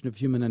Foundation of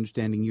Human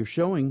Understanding, you're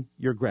showing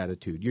your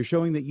gratitude. You're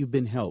showing that you've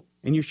been helped,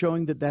 and you're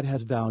showing that that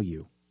has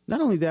value.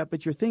 Not only that,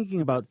 but you're thinking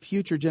about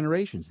future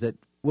generations that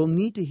will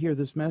need to hear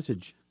this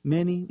message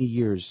many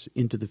years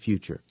into the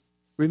future.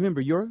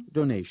 Remember, your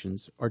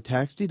donations are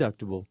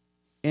tax-deductible,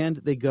 and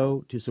they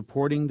go to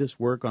supporting this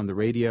work on the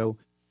radio,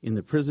 in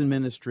the prison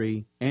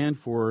ministry, and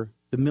for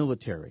the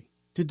military.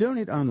 To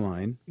donate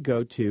online,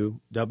 go to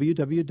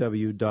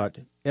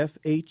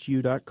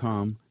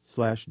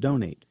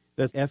www.fhu.com/donate.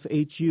 That's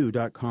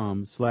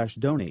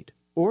fhu.com/donate.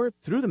 Or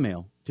through the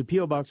mail to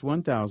P.O. Box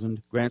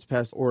 1000, Grants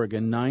Pass,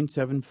 Oregon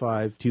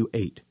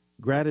 97528.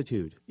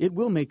 Gratitude. It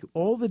will make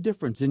all the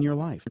difference in your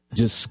life.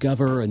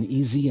 Discover an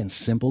easy and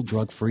simple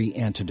drug-free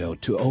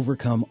antidote to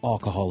overcome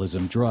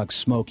alcoholism, drugs,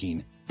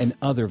 smoking, and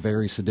other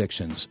various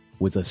addictions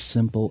with a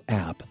simple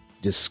app.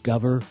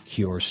 Discover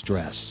Cure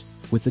Stress.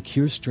 With the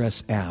Cure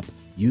Stress app,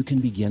 you can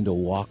begin to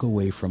walk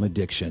away from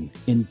addiction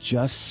in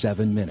just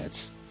 7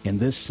 minutes. And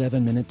this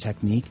 7-minute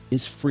technique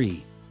is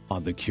free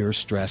on the Cure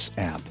Stress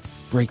app.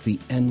 Break the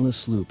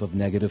endless loop of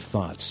negative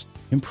thoughts.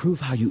 Improve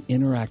how you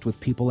interact with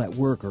people at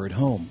work or at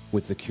home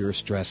with the Cure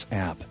Stress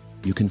app.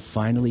 You can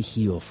finally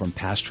heal from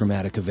past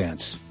traumatic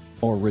events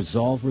or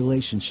resolve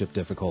relationship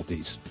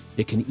difficulties.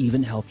 It can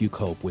even help you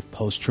cope with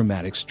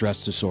post-traumatic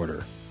stress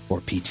disorder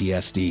or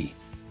PTSD.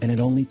 And it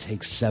only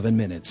takes 7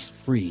 minutes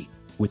free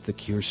with the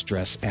Cure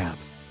Stress app.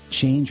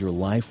 Change your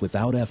life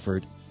without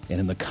effort and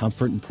in the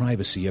comfort and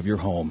privacy of your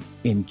home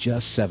in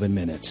just 7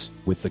 minutes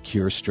with the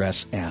Cure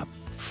Stress app.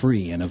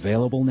 Free and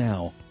available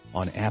now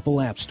on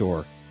Apple App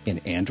Store and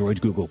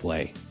Android Google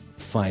Play.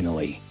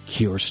 Finally,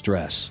 cure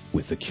stress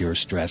with the Cure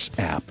Stress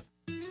app.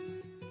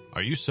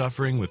 Are you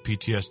suffering with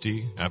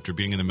PTSD after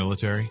being in the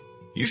military?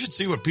 You should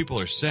see what people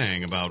are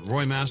saying about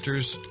Roy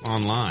Masters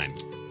online.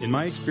 In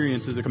my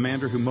experience as a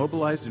commander who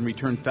mobilized and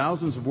returned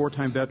thousands of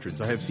wartime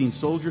veterans, I have seen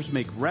soldiers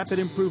make rapid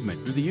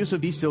improvement through the use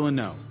of Be Still and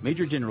Know.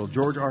 Major General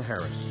George R.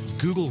 Harris.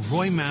 Google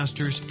Roy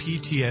Masters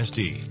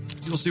PTSD.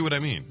 You'll see what I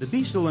mean. The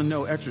Be Still and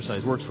Know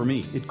exercise works for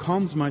me. It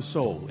calms my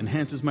soul,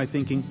 enhances my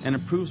thinking, and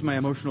improves my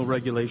emotional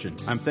regulation.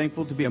 I'm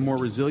thankful to be a more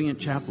resilient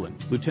chaplain.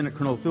 Lieutenant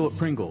Colonel Philip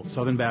Pringle,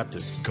 Southern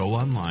Baptist. Go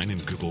online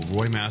and Google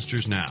Roy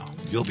Masters now.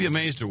 You'll be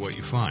amazed at what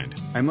you find.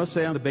 I must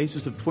say on the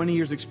basis of 20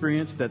 years'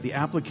 experience that the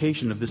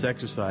application of this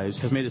exercise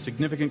has made a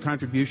significant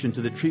contribution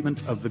to the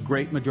treatment of the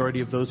great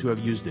majority of those who have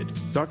used it.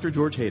 Dr.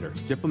 George Hader,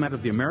 diplomat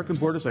of the American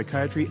Board of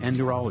Psychiatry and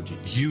Neurology.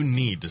 You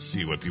need to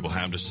see what people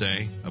have to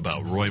say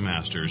about Roy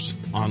Masters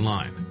online,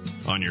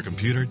 on your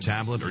computer,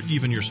 tablet, or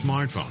even your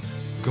smartphone.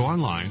 Go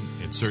online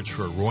and search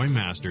for Roy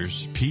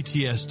Masters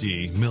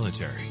PTSD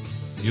Military.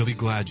 You'll be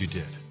glad you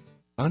did.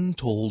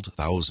 Untold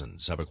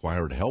thousands have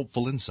acquired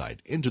helpful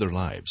insight into their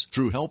lives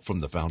through help from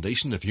the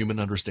Foundation of Human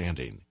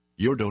Understanding.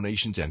 Your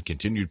donations and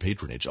continued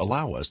patronage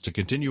allow us to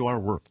continue our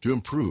work to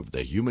improve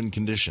the human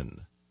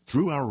condition.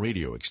 Through our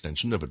radio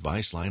extension of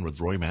Advice Line with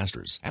Roy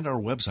Masters and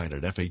our website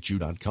at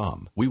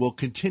FHU.com, we will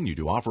continue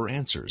to offer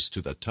answers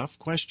to the tough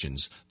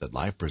questions that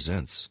life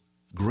presents.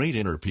 Great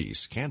inner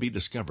peace can be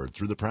discovered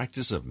through the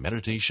practice of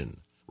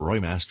meditation. Roy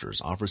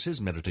Masters offers his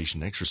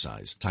meditation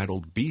exercise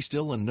titled Be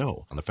Still and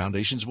Know on the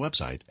Foundation's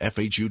website,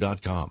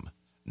 FHU.com.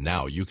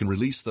 Now you can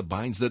release the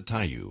binds that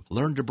tie you,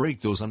 learn to break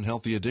those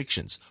unhealthy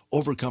addictions,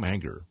 overcome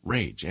anger,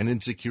 rage, and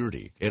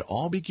insecurity. It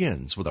all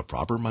begins with a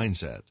proper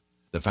mindset.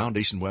 The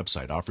Foundation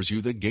website offers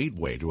you the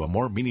gateway to a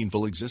more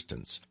meaningful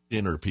existence.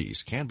 Inner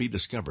peace can be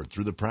discovered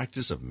through the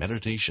practice of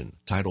meditation,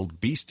 titled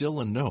Be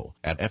Still and Know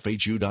at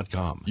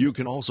FHU.com. You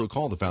can also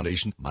call the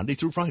Foundation Monday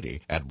through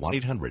Friday at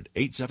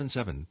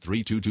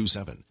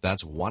 1-800-877-3227.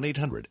 That's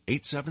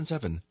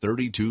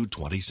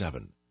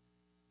 1-800-877-3227.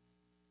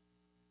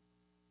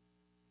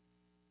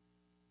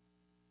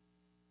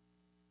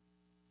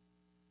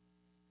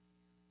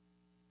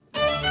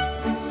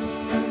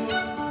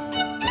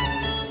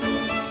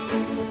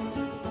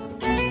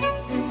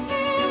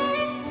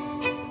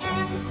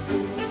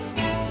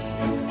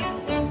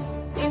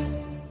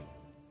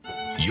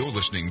 You're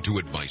listening to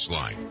Advice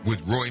Line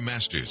with Roy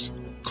Masters.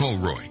 Call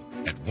Roy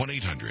at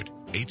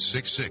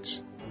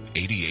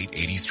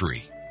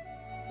 1-800-866-8883.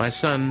 My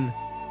son,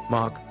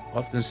 Mark,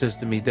 often says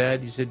to me,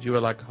 Dad, he said, you are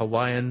like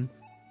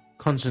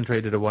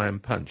concentrated Hawaiian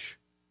punch.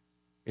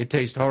 It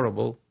tastes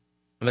horrible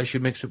unless you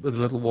mix it with a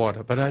little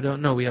water. But I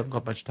don't know. We haven't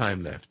got much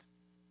time left.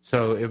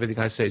 So everything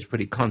I say is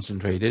pretty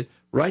concentrated,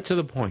 right to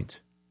the point.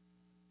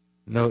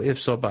 No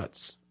ifs or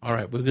buts. All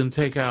right, we're going to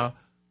take our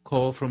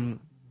call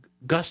from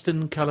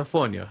Gustin,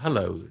 California.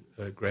 Hello,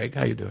 Greg.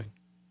 How you doing?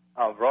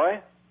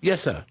 Roy?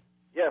 Yes, sir.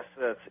 Yes,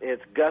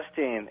 it's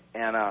Gustin,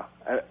 and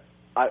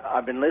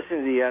I've been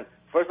listening to you.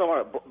 First, I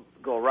want to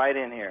go right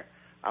in here.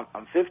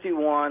 I'm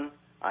 51.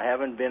 I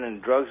haven't been in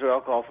drugs or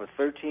alcohol for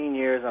 13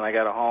 years, and I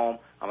got a home.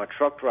 I'm a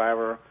truck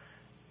driver,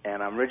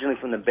 and I'm originally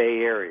from the Bay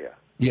Area.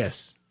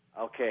 Yes.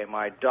 Okay,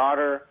 my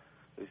daughter,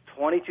 who's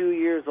 22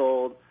 years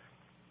old,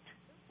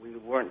 we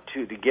weren't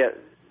to get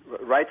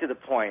right to the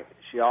point.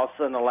 She all of a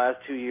sudden, the last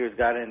 2 years,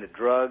 got into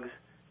drugs,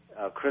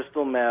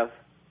 crystal meth,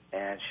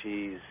 and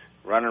she's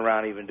running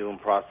around even doing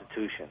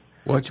prostitution.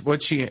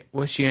 What's she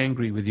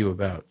angry with you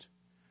about?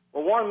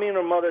 Well, one, me and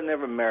her mother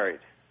never married.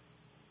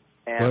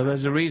 And, well,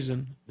 there's a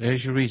reason.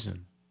 There's your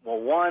reason. Well,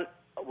 one,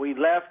 we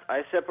left.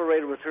 I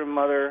separated with her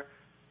mother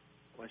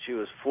when she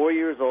was 4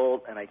 years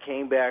old, and I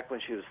came back when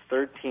she was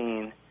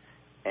 13,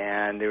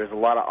 and there was a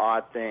lot of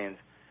odd things.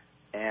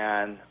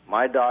 And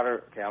my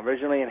daughter, okay, I'm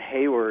originally in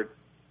Hayward,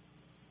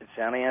 in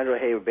San Leandro,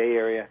 Hayward, Bay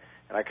Area,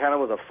 and I kind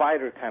of was a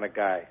fighter kind of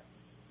guy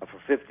for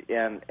 50,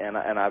 and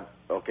I,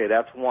 okay,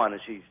 that's one,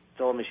 and she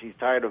told me she's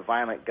tired of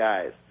violent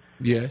guys.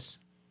 Yes.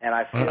 And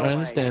I feel I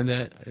understand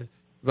that.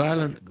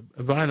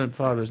 A violent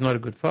father is not a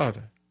good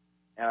father.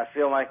 And I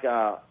feel like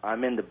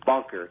I'm in the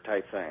bunker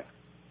type thing.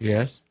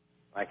 Yes.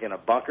 Like in a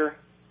bunker?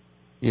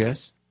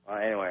 Yes.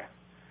 Anyway,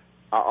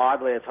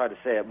 oddly, it's hard to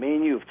say. Me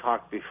and you have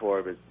talked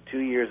before, but 2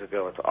 years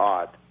ago, it's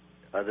odd.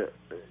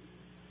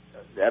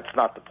 That's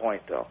not the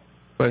point, though.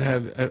 But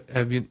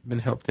have you been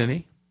helped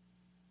any?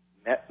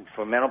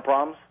 For mental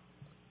problems?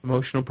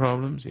 Emotional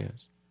problems,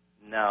 yes.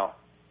 No.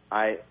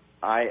 I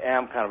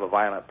am kind of a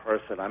violent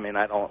person. I mean,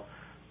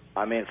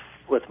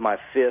 with my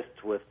fists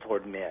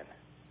toward men.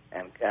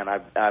 And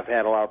I've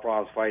had a lot of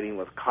problems fighting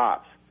with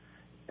cops.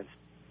 And,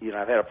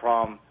 I've had a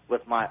problem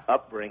with my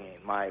upbringing,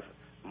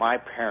 my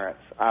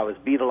parents. I was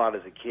beat a lot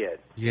as a kid.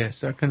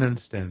 Yes, I can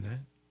understand that.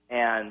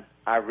 And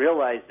I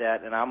realized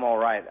that, and I'm all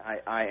right.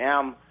 I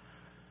am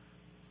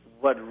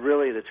what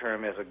really the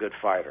term is, a good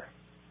fighter.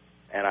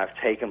 And I've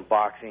taken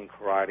boxing,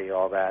 karate,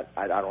 all that.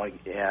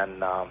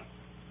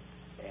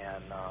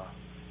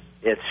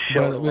 It's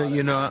shown.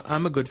 Well,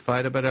 I'm a good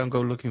fighter, but I don't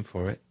go looking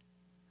for it.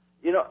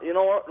 You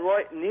know what,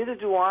 Roy? Neither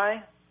do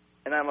I.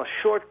 And I'm a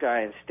short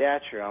guy in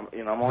stature. I'm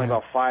only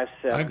about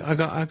 5'7".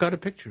 I got a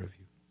picture of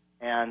you.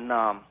 And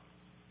I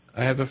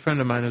have a friend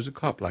of mine who's a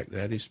cop like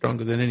that. He's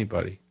stronger than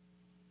anybody.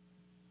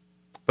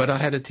 But I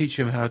had to teach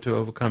him how to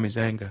overcome his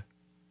anger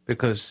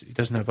because he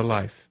doesn't have a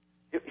life.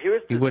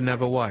 He wouldn't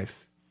have a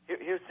wife.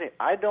 Here's the thing.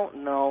 I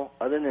don't know,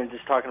 other than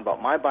just talking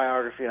about my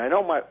biography, and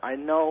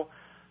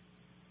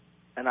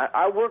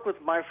I work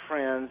with my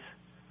friends,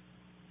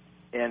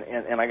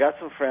 and I got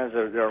some friends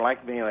that are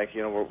like me, like,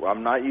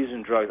 I'm not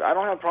using drugs. I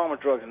don't have a problem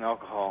with drugs and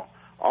alcohol.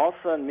 All of a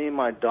sudden, me and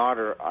my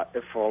daughter,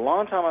 for a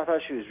long time, I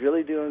thought she was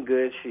really doing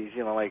good. She's,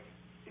 like...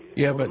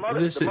 Yeah, but the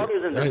mother's in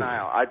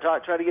denial. I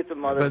try to get the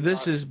mother...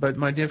 But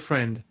my dear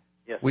friend,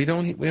 yes. we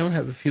don't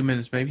have a few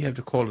minutes. Maybe you have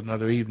to call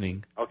another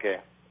evening. Okay.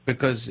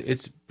 Because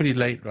it's pretty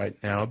late right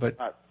now, but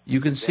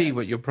you can see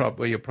what your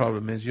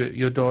problem is.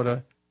 Your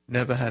daughter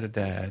never had a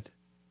dad.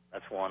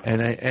 That's one.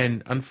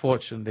 And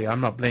unfortunately,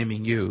 I'm not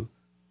blaming you,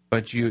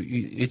 but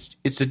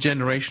it's a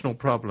generational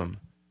problem.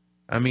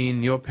 I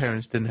mean, your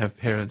parents didn't have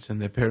parents,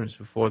 and their parents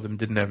before them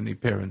didn't have any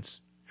parents.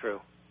 True.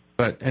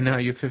 And now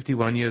you're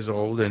 51 years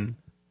old, and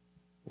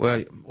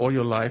well, all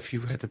your life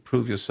you've had to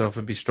prove yourself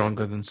and be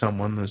stronger than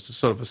someone. It's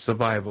sort of a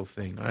survival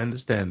thing. I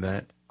understand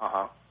that.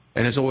 Uh-huh.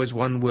 And there's always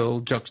one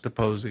will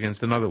juxtaposed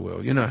against another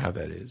will. You know how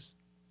that is.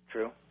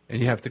 True. And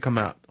you have to come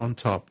out on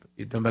top,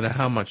 no matter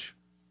how much,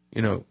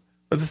 But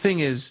the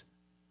thing is,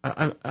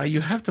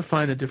 you have to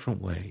find a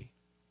different way.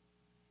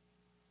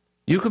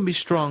 You can be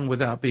strong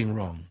without being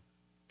wrong.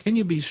 Can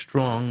you be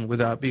strong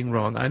without being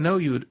wrong? I know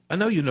you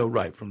know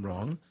right from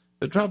wrong.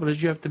 The trouble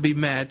is you have to be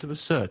mad to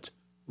assert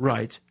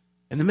right.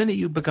 And the minute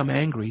you become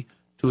angry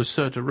to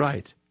assert a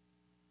right,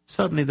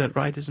 suddenly that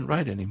right isn't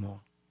right anymore.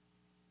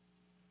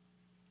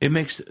 It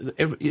makes,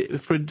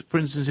 for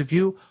instance, if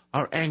you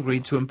are angry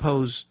to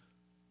impose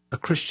a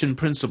Christian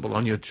principle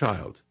on your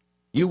child,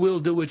 you will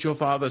do what your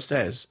father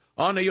says.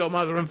 Honor your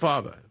mother and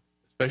father,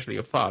 especially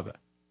your father.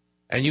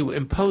 And you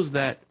impose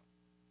that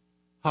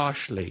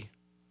harshly.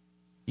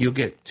 You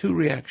get two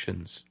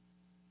reactions.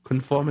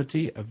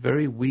 Conformity, a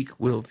very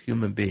weak-willed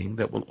human being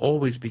that will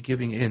always be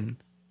giving in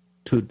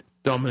to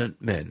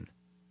dominant men.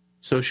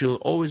 So she'll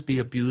always be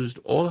abused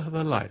all of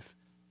her life.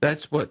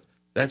 That's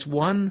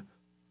one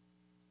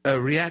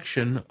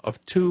reaction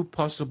of two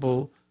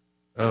possible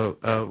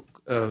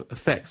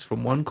effects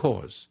from one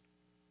cause.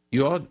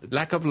 Your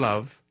lack of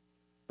love,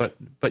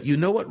 but you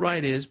know what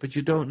right is, but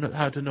you don't know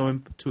how to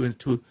know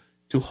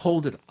to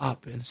hold it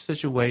up in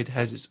such a way it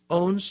has its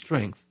own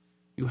strength.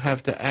 You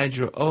have to add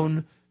your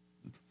own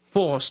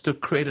force to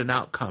create an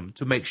outcome,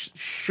 to make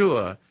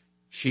sure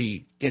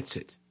she gets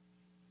it.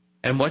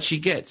 And what she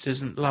gets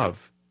isn't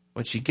love.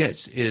 What she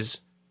gets is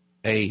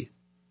an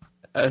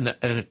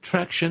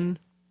attraction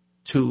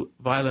to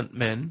violent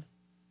men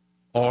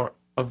or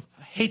of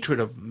hatred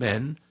of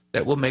men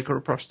that will make her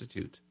a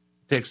prostitute.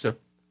 Takes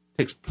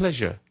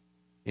pleasure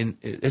in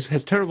it,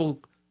 has terrible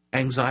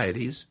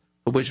anxieties,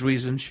 for which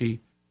reason she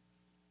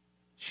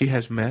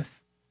has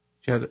meth.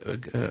 She had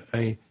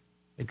a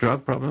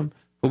drug problem,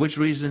 for which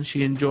reason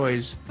she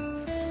enjoys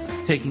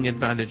taking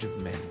advantage of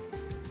men.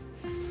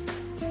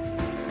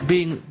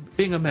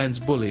 being a man's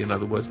bully, in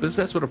other words, because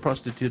that's what a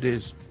prostitute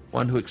is,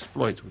 one who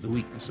exploits with the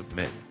weakness of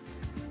men.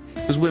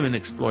 Because women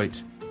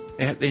exploit.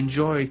 They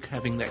enjoy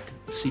having that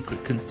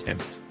secret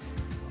contempt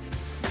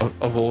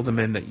of all the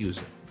men that use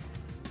it.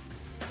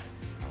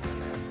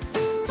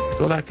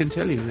 That's all I can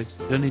tell you. It's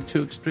only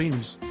two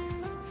extremes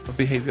of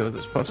behavior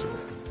that's possible.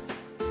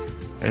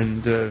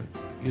 And,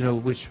 you know,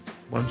 which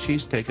one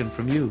she's taken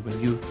from you.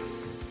 And you,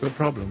 no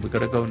problem. We've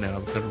got to go now.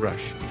 We've got to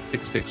rush.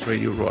 66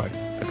 Radio Roy.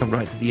 I come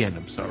right to the end.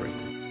 I'm sorry.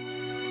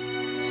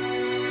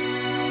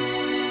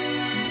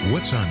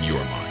 What's on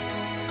your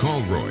mind?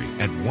 Call Roy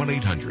at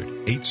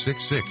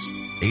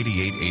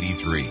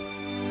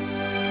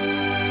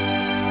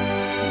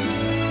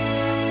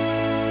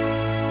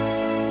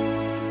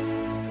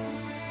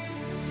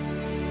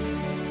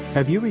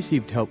Have you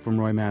received help from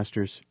Roy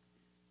Masters?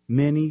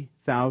 Many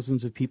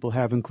thousands of people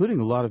have, including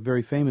a lot of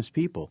very famous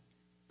people.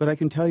 But I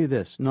can tell you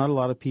this, not a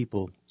lot of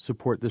people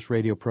support this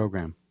radio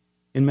program.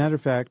 In matter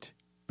of fact,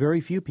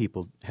 very few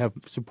people have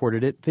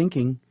supported it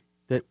thinking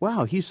that,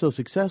 wow, he's so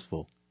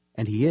successful.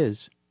 And he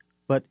is.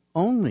 But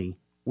only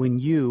when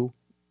you,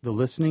 the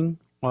listening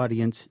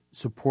audience,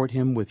 support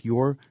him with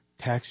your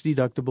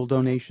tax-deductible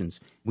donations.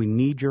 We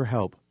need your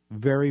help.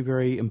 Very,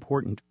 very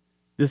important.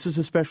 This is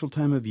a special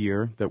time of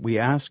year that we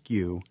ask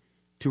you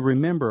to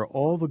remember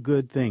all the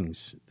good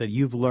things that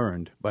you've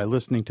learned by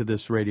listening to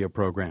this radio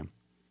program.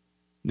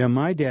 Now,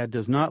 my dad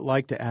does not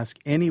like to ask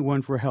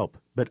anyone for help,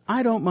 but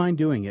I don't mind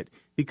doing it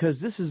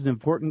because this is an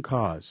important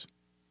cause.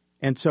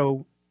 And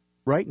so,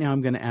 right now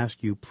I'm going to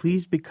ask you,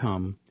 please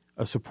become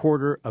a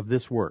supporter of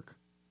this work.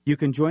 You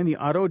can join the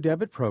auto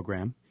debit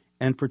program,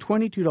 and for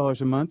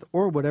 $22 a month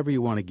or whatever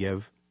you want to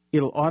give,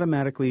 it'll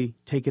automatically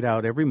take it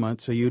out every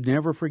month so you'd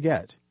never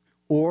forget.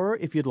 Or,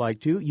 if you'd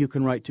like to, you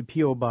can write to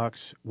P.O.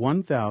 Box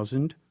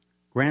 1000,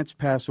 Grants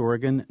Pass,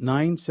 Oregon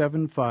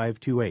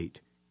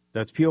 97528.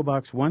 That's P.O.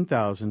 Box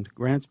 1000,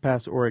 Grants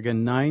Pass,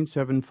 Oregon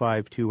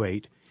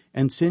 97528,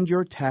 and send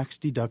your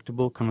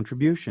tax-deductible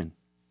contribution.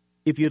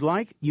 If you'd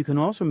like, you can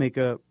also make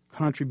a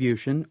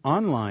contribution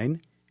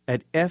online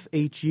at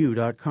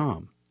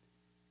FHU.com,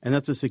 and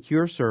that's a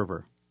secure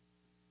server.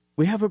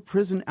 We have a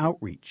prison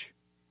outreach,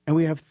 and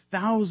we have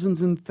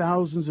thousands and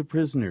thousands of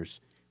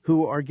prisoners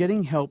who are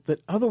getting help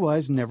that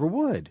otherwise never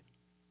would.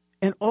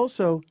 And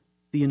also,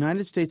 the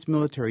United States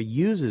military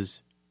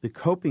uses the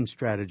coping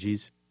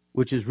strategies,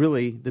 which is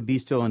really the be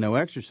still and no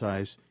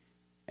exercise,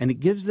 and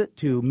it gives it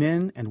to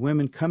men and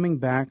women coming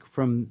back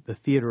from the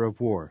theater of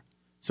war.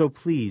 So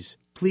please,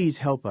 please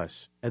help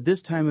us. At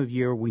this time of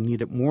year, we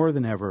need it more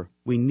than ever.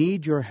 We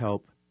need your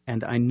help,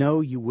 and I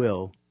know you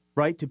will.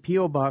 Write to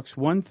P.O. Box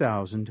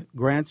 1000,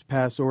 Grants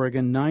Pass,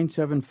 Oregon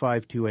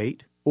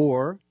 97528,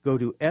 or go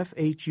to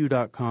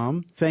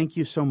FHU.com. Thank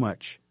you so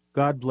much.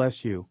 God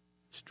bless you.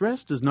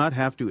 Stress does not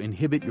have to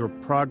inhibit your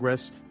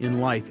progress in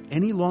life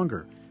any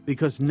longer,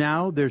 because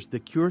now there's the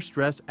Cure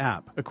Stress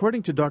app.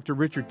 According to Dr.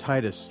 Richard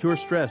Titus, Cure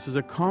Stress is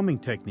a calming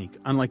technique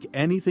unlike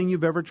anything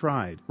you've ever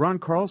tried. Ron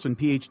Carlson,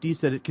 Ph.D.,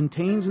 said it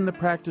contains in the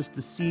practice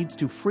the seeds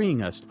to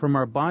freeing us from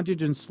our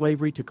bondage and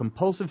slavery to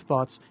compulsive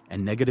thoughts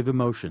and negative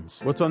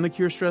emotions. What's on the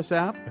Cure Stress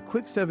app? A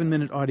quick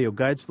 7-minute audio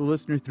guides the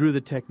listener through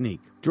the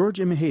technique. George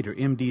Imhater,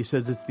 M.D.,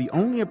 says it's the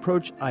only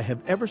approach I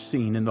have ever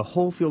seen in the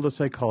whole field of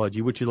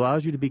psychology which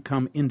allows you to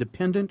become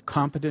independent,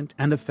 competent,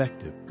 and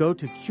effective. Go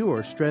to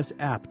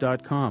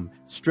CureStressApp.com.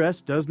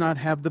 Stress does not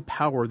have the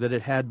power that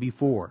it had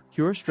before.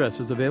 Cure Stress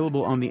is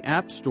available on the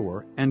App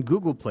Store and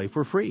Google Play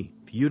for free.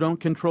 If you don't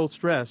control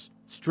stress,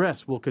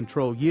 stress will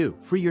control you.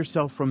 Free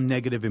yourself from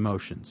negative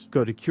emotions.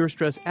 Go to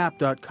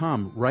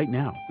CureStressApp.com right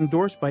now.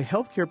 Endorsed by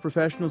healthcare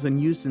professionals and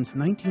used since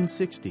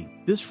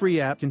 1960. This free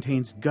app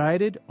contains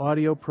guided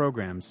audio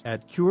programs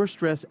at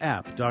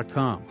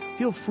CureStressApp.com.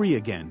 Feel free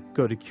again.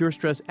 Go to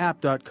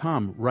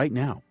CureStressApp.com right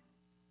now.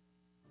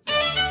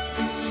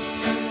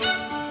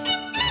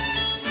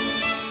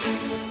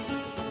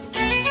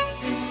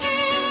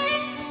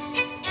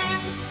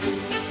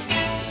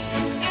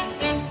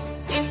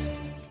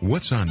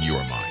 What's on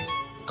your mind?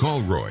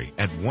 Call Roy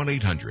at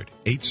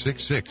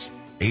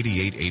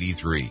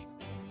 1-800-866-8883.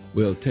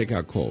 We'll take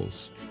our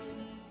calls.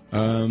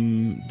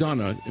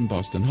 Donna in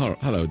Boston.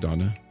 Hello,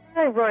 Donna.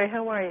 Hi, Roy.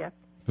 How are you?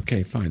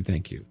 Okay, fine,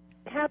 thank you.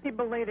 Happy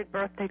belated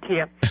birthday to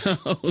you.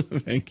 Oh,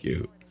 thank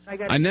you.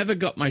 I never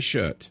got my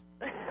shirt.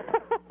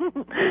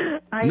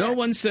 No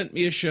one sent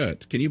me a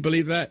shirt. Can you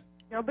believe that?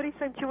 Nobody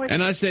sent you a shirt.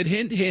 And I said,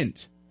 hint,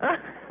 hint.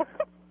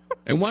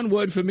 And one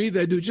word for me,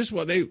 they do just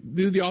what they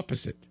do, the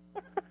opposite.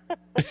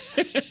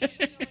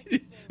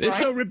 They're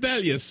so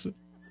rebellious.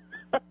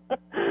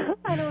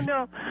 I don't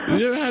know. You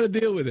never know how to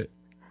deal with it.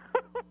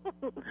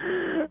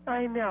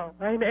 I know.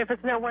 If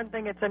it's not one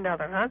thing, it's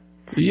another, huh?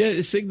 Yeah,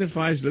 it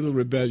signifies little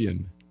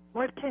rebellion.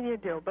 What can you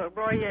do? But,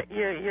 Roy,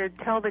 you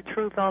tell the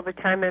truth all the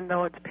time, and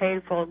though it's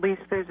painful, at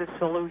least there's a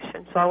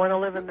solution. So I want to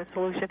live in the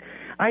solution.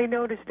 I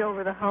noticed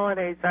over the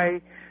holidays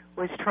I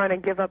was trying to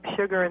give up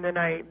sugar, and then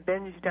I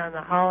binged on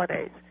the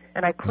holidays.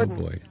 And I couldn't.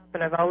 Oh, boy.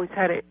 And I've always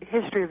had a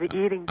history of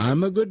eating.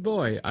 I'm a good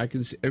boy.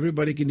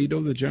 Everybody can eat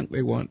all the junk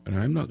they want, and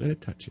I'm not going to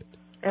touch it.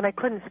 And I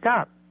couldn't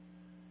stop.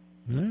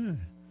 Ah.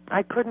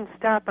 I couldn't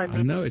stop. I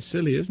know, it's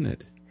silly, isn't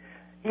it?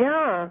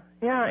 Yeah,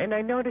 and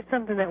I noticed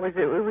something that was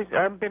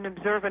I've been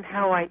observing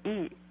how I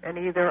eat, and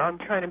either I'm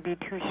trying to be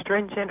too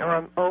stringent or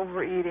I'm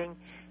overeating.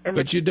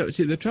 But you don't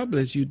see, the trouble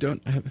is you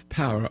don't have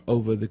power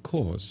over the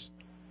cause.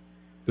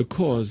 The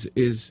cause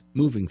is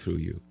moving through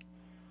you.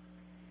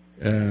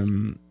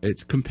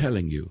 It's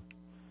compelling you,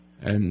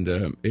 and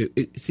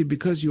see,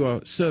 because you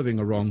are serving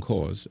a wrong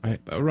cause. I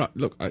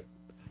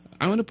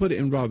want to put it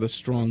in rather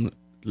strong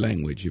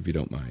language, if you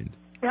don't mind.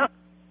 Yeah.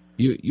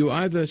 You're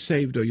either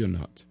saved or you're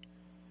not.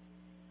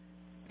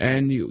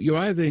 And you're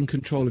either in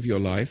control of your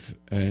life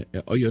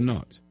or you're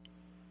not.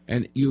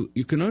 And you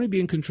can only be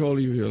in control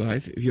of your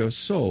life if your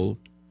soul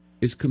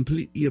is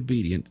completely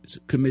obedient,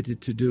 committed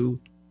to do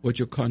what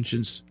your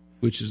conscience,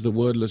 which is the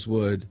wordless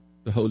word,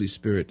 the Holy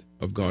Spirit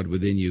of God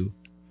within you,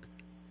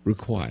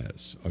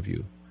 requires of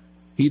you.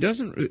 He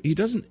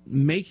doesn't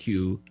make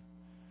you.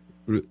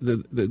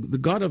 The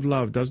God of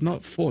love does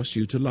not force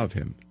you to love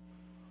him,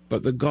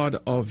 but the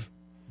God of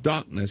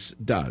darkness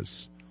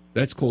does.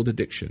 That's called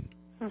addiction.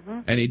 Mm-hmm.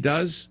 And he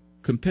does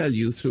compel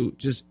you through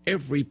just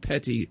every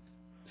petty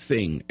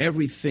thing,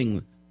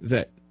 everything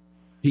that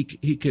he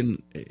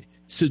can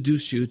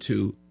seduce you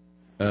to,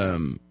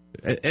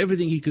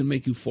 everything he can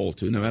make you fall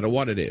to, no matter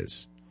what it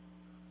is.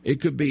 It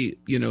could be,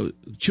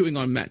 chewing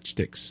on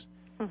matchsticks.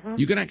 Mm-hmm.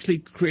 You can actually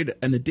create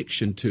an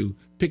addiction to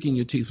picking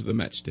your teeth with a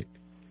matchstick.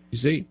 You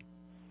see?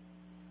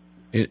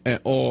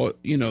 Or,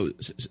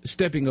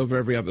 stepping over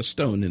every other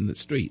stone in the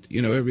street,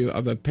 every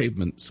other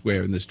pavement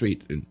square in the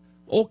street, and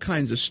all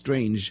kinds of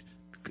strange,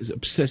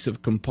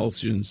 obsessive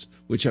compulsions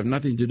which have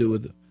nothing to do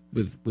with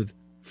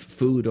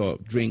food or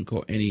drink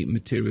or any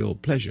material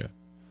pleasure.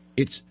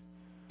 It's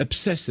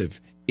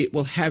obsessive. It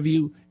will have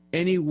you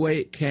any way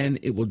it can.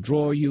 It will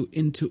draw you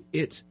into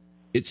its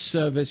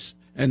service,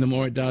 and the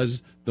more it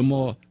does, the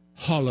more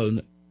hollow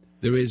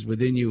there is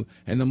within you,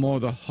 and the more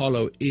the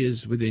hollow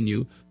is within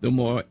you, the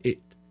more it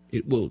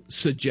will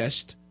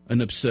suggest an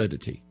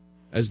absurdity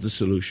as the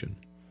solution.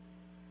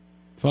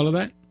 Follow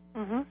that?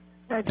 Mm-hmm.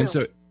 I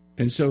do.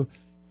 And so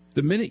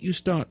the minute you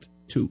start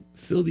to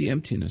fill the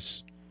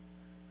emptiness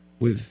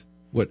with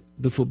what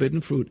the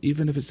forbidden fruit,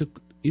 even if it's a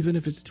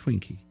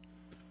Twinkie,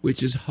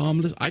 which is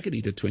harmless. I could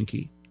eat a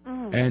Twinkie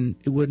and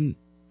it wouldn't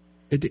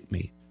addict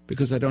me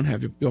because I don't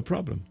have your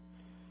problem.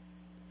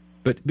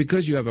 But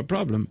because you have a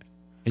problem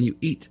and you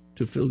eat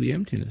to fill the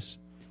emptiness,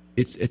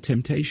 it's a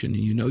temptation,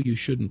 and you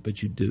shouldn't,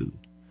 but you do.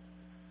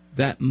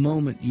 That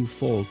moment you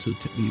fall to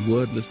the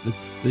wordless,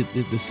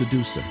 the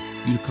seducer.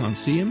 You can't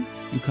see him,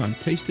 you can't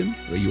taste him.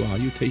 Where you are,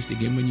 you're tasting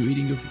him when you're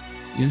eating the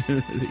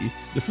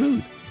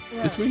food,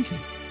 the Twinkie.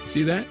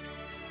 See that?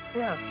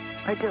 Yeah,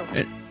 I do.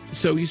 And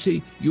so you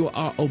see, you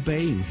are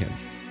obeying him,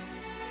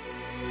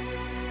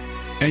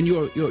 and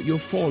you're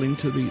falling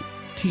to the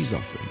tease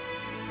offering.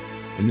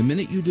 And the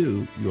minute you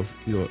do,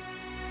 you're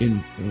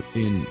in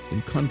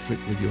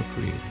conflict with your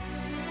Creator.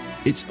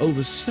 It's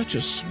over such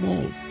a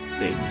small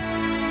thing.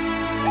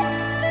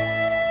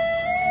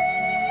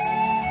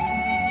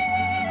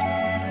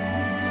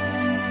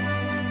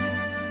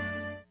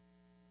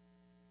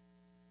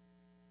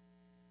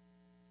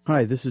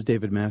 Hi, this is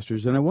David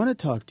Masters, and I want to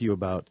talk to you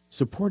about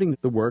supporting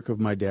the work of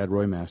my dad,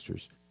 Roy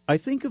Masters. I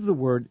think of the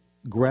word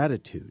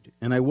gratitude,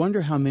 and I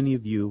wonder how many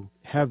of you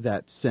have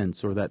that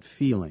sense or that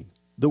feeling.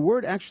 The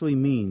word actually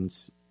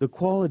means the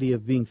quality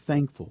of being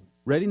thankful,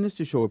 readiness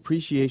to show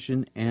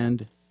appreciation,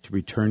 and to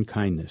return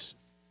kindness.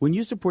 When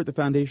you support the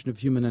Foundation of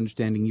Human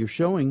Understanding, you're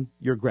showing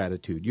your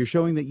gratitude. You're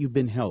showing that you've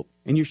been helped,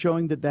 and you're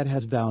showing that that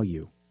has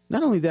value.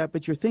 Not only that,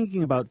 but you're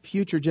thinking about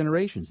future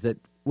generations that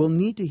will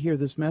need to hear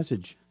this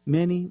message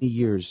many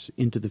years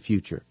into the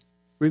future.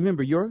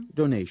 Remember, your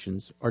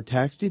donations are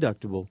tax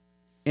deductible,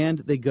 and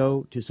they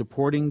go to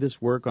supporting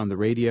this work on the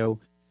radio,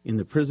 in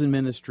the prison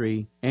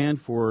ministry, and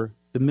for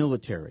the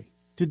military.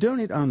 To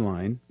donate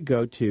online,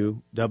 go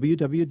to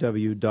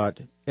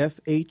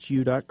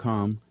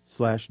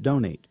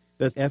www.fhu.com/donate.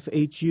 That's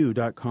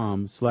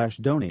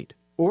fhu.com/donate.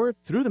 Or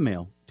through the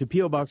mail to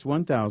P.O. Box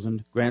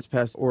 1000, Grants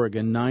Pass,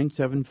 Oregon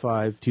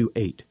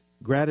 97528.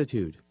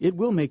 Gratitude. It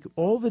will make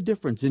all the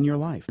difference in your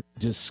life.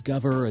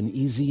 Discover an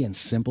easy and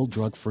simple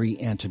drug-free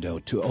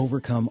antidote to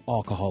overcome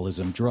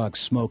alcoholism, drugs,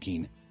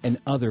 smoking, and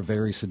other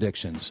various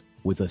addictions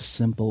with a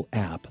simple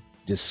app.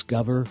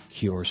 Discover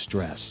Cure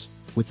Stress.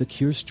 With the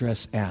Cure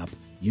Stress app,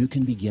 you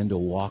can begin to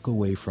walk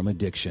away from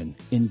addiction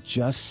in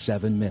just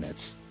 7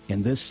 minutes.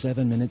 And this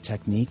 7-minute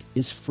technique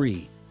is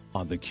free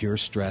on the Cure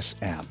Stress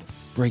app.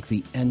 Break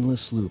the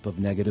endless loop of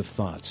negative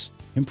thoughts.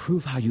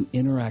 Improve how you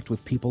interact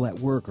with people at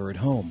work or at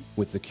home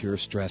with the Cure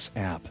Stress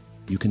app.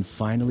 You can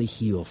finally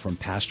heal from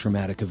past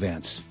traumatic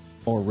events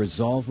or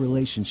resolve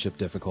relationship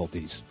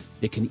difficulties.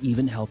 It can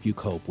even help you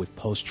cope with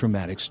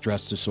post-traumatic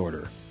stress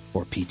disorder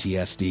or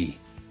PTSD.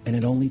 And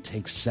it only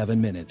takes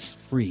 7 minutes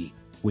free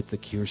with the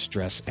Cure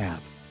Stress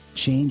app.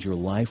 Change your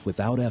life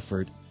without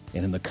effort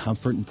and in the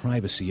comfort and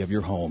privacy of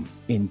your home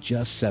in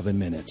just 7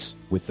 minutes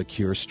with the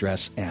Cure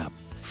Stress app.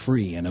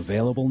 Free and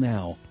available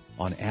now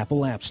on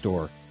Apple App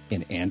Store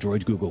and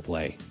Android Google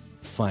Play.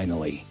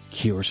 Finally,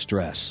 cure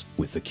stress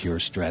with the Cure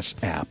Stress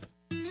app.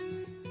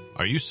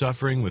 Are you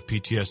suffering with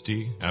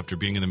PTSD after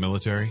being in the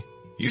military?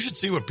 You should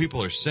see what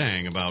people are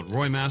saying about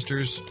Roy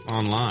Masters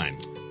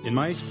online. In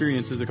my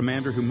experience as a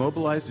commander who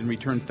mobilized and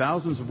returned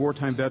thousands of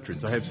wartime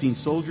veterans, I have seen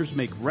soldiers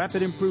make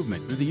rapid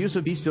improvement through the use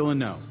of Be Still and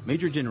Know.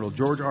 Major General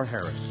George R.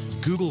 Harris.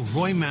 Google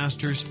Roy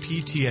Masters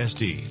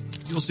PTSD.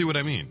 You'll see what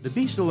I mean. The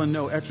Be Still and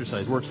Know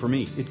exercise works for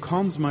me. It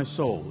calms my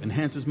soul,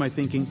 enhances my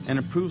thinking, and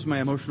improves my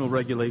emotional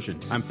regulation.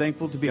 I'm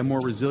thankful to be a more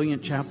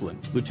resilient chaplain.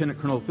 Lieutenant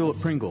Colonel Philip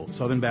Pringle,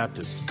 Southern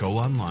Baptist. Go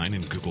online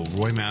and Google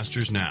Roy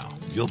Masters now.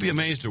 You'll be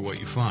amazed at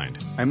what you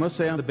find. I must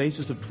say on the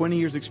basis of 20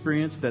 years'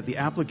 experience that the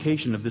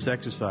application of this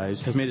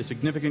exercise has made a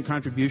significant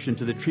contribution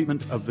to the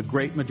treatment of the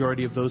great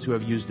majority of those who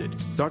have used it.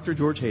 Dr.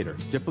 George Hayter,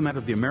 diplomat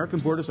of the American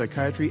Board of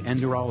Psychiatry and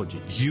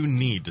Neurology. You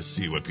need to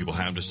see what people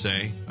have to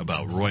say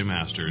about Roy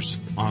Masters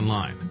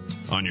online.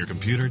 On your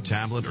computer,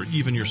 tablet, or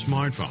even your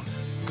smartphone.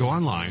 Go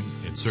online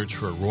and search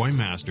for Roy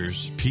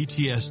Masters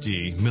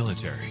PTSD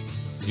Military.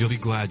 You'll be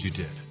glad you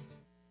did.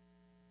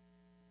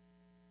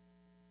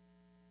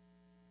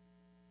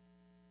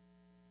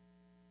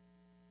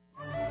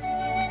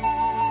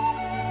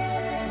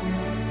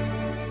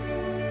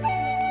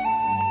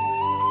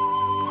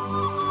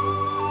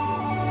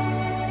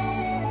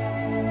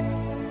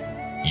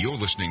 You're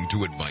listening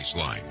to Advice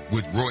Line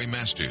with Roy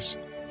Masters.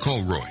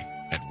 Call Roy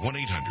at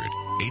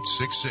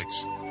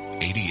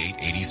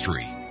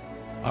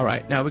 1-800-866-8883. All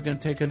right, now we're going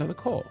to take another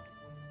call.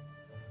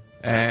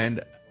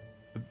 And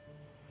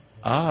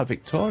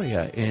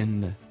Victoria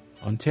in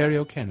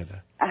Ontario,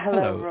 Canada.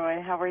 Hello,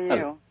 Roy. How are you?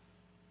 Hello.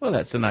 Well,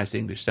 that's a nice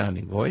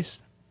English-sounding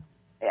voice.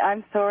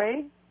 I'm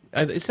sorry?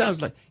 It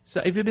sounds like...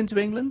 So, have you been to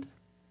England?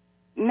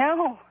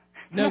 No.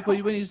 No,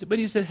 when you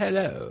said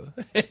hello.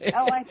 Oh,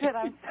 I did.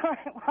 I'm sorry.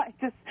 Well,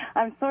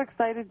 I'm so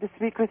excited to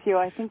speak with you.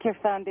 I think your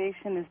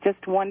foundation is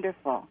just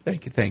wonderful.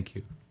 Thank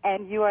you.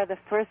 And you are the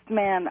first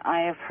man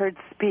I have heard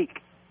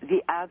speak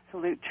the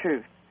absolute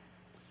truth.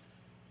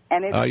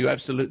 And Are you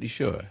absolutely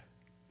sure?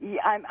 Yeah,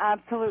 I'm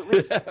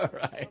absolutely sure. All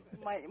right.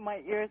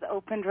 My ears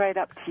opened right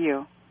up to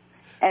you.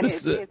 And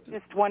it's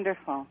just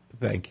wonderful.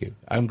 Thank you.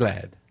 I'm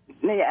glad.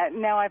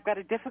 Now I've got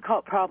a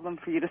difficult problem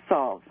for you to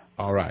solve.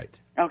 All right.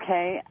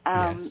 Okay?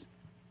 Yes.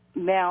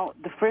 Now,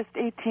 the first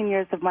 18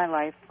 years of my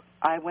life,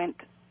 I went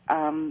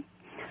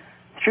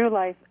through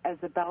life as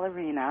a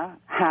ballerina,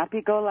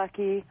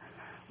 happy-go-lucky,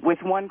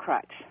 with one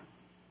crutch.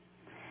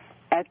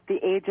 At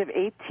the age of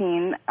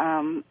 18,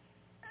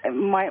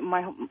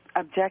 my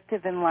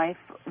objective in life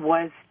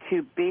was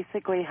to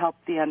basically help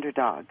the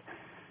underdog.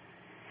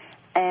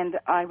 And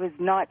I was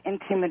not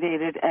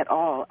intimidated at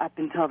all up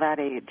until that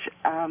age.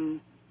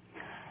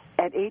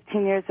 At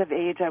 18 years of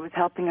age, I was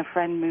helping a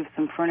friend move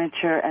some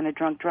furniture, and a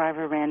drunk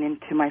driver ran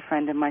into my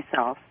friend and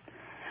myself.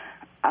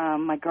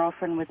 My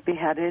girlfriend was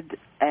beheaded,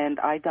 and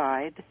I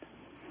died.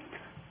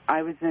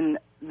 I was in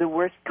the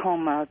worst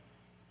coma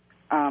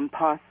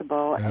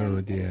possible.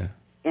 Oh, dear.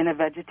 In a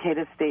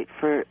vegetative state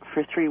for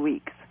 3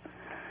 weeks.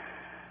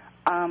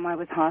 I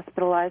was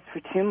hospitalized for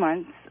 2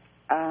 months.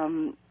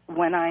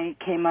 When I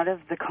came out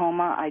of the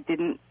coma, I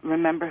didn't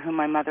remember who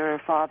my mother or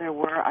father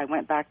were. I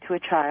went back to a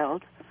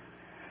child.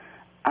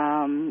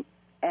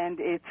 And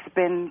it's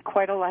been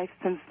quite a life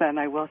since then,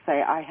 I will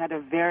say. I had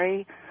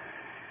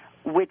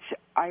which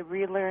I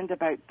relearned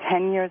about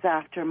 10 years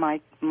after my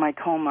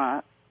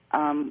coma,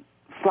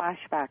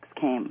 flashbacks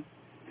came.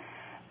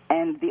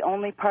 And the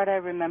only part I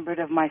remembered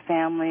of my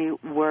family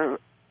were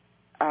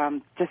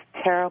just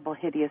terrible,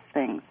 hideous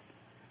things.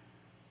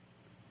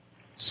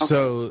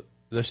 So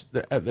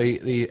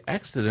the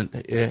accident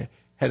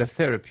had a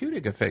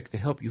therapeutic effect to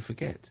help you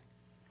forget.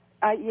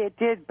 Yeah, it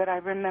did, but I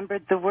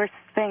remembered the worst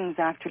things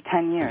after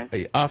 10 years.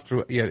 It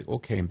all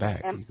came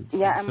back. And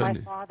my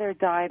father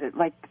died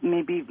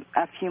maybe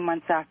a few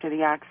months after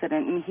the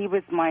accident, and he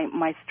was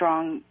my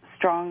strong.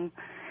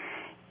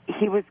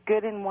 He was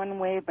good in one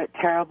way, but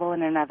terrible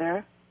in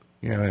another.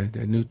 Yeah, I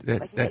knew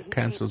that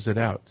cancels it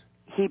out.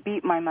 He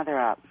beat my mother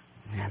up,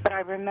 but I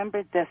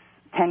remembered this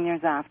 10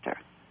 years after.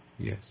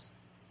 Yes.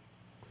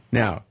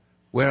 Now,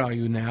 where are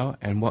you now,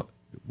 and what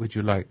would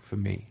you like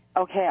from me?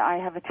 Okay, I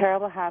have a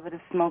terrible habit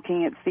of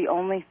smoking. It's the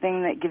only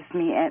thing that gives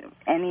me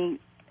any...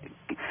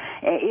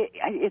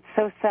 It's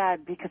so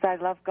sad because I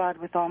love God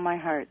with all my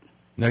heart.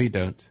 No, you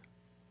don't.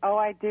 Oh,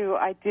 I do.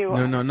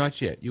 No,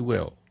 not yet. You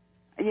will.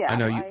 Yeah. I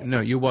know.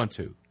 You want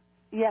to.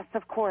 Yes,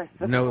 of course.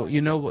 No,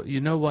 you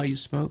know why you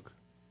smoke?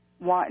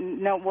 Why?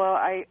 No, well,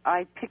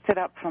 I picked it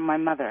up from my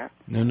mother.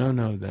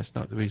 No, that's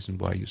not the reason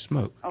why you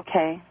smoke.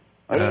 Okay.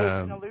 It's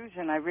an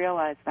illusion. I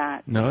realize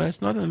that. No,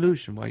 that's not an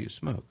illusion why you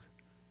smoke.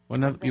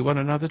 You want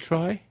another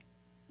try?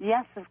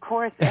 Yes, of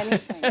course.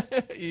 Anything.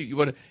 you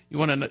want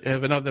to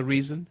have another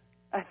reason?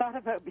 I thought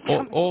about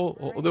becoming...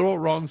 They're all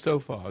wrong so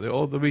far. They're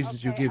all the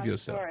reasons you give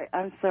yourself.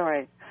 I'm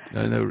sorry.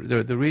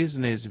 No, the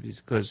reason is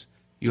because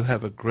you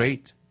have a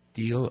great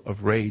deal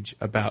of rage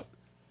about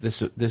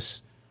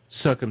this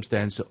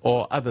circumstance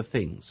or other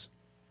things.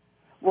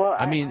 Well,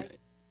 I mean,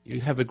 you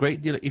have a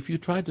great deal... If you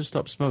tried to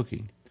stop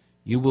smoking,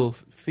 you will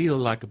feel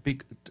like a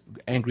big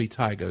angry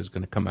tiger is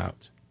going to come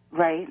out.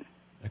 Right.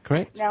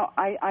 Correct? Now,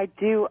 I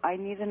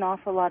need an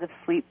awful lot of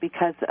sleep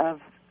because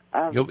of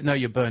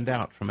you're burned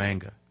out from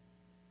anger.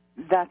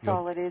 That's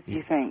all it is,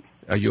 you think?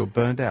 You're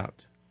burned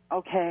out.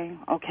 Okay.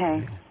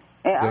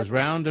 It goes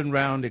round and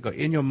round.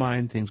 In your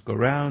mind, things go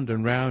round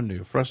and round, and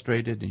you're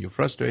frustrated, and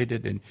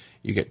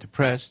you get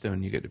depressed, and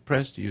when you get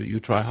depressed,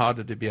 you try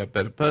harder to be a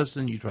better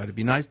person, you try to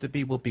be nice to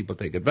people, people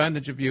take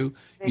advantage of you,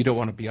 you don't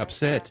want to be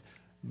upset,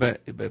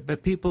 but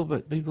people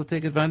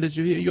take advantage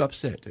of you, you're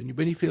upset, and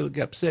when you feel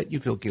upset,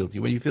 you feel guilty.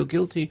 When you feel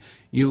guilty,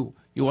 you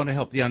want to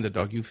help the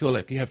underdog. You feel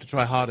like you have to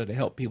try harder to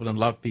help people and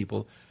love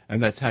people,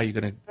 and that's how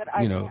you're going to, But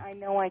I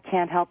know I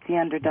can't help the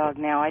underdog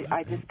now.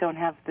 I just don't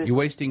have the... You're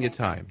wasting your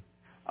time.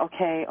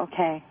 Okay.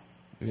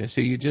 Yeah, so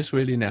you just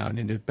really now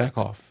need to back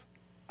off.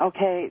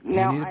 Okay,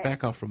 now you need to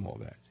back off from all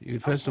that.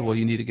 First of all,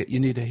 you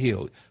need to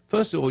heal.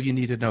 First of all, you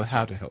need to know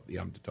how to help the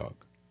underdog.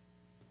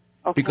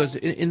 Okay. Because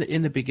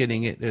in the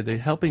beginning, the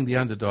helping the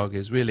underdog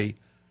is really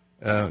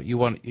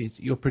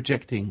you're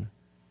projecting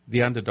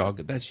the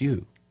underdog. That's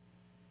you.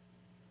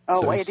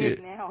 Oh, so it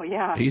is now.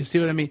 Yeah. You see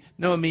what I mean?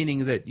 No,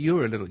 meaning that you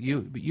were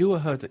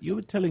hurt. You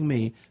were telling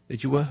me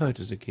that you were hurt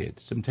as a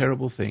kid. Some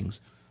terrible things.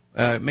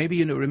 Maybe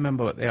you don't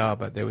remember what they are,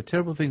 but there were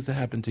terrible things that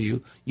happened to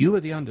you. You were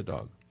the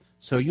underdog,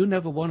 so you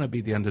never want to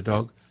be the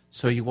underdog.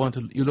 So you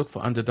look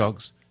for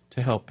underdogs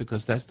to help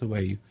because that's the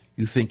way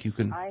you think you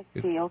can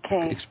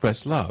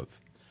express love.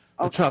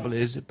 Okay. The trouble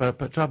is,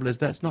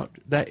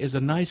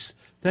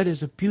 that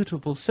is a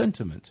beautiful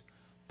sentiment,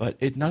 but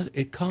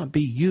it can't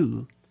be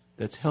you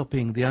that's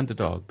helping the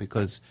underdog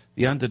because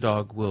the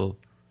underdog will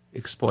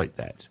exploit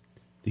that.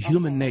 The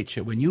human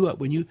nature when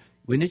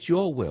it's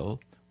your will.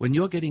 When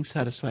you're getting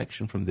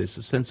satisfaction from this,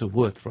 a sense of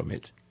worth from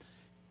it,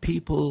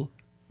 people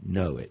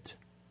know it.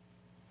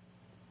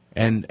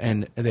 And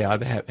they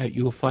either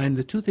you'll find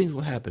the two things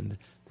will happen.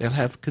 They'll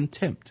have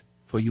contempt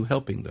for you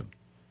helping them.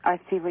 I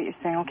see what you're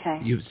saying, okay.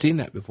 You've seen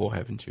that before,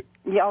 haven't you?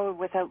 Yeah,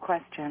 without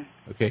question.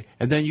 Okay,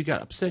 and then you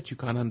get upset. You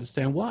can't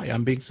understand why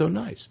I'm being so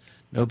nice.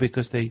 No,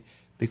 because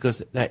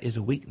that is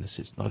a weakness.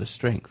 It's not a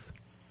strength.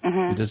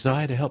 Mm-hmm. The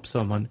desire to help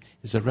someone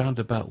is a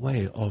roundabout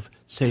way of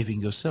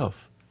saving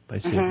yourself. By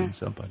saving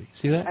somebody.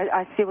 See that?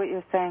 I see what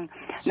you're saying.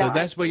 So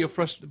that's where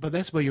but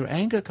that's where your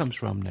anger comes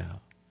from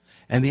now.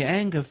 And the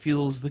anger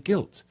fuels the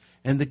guilt.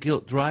 And the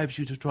guilt drives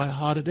you to try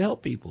harder to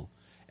help people.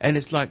 And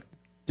it's like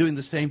doing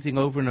the same thing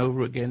over and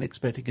over again,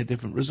 expecting a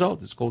different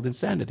result. It's called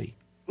insanity.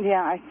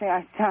 Yeah,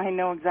 I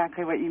know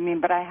exactly what you mean,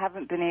 but I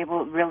haven't been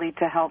able really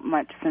to help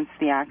much since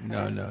the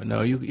accident.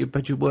 No.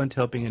 But you weren't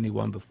helping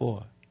anyone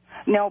before.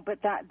 No,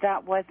 but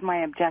that was my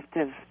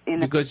objective.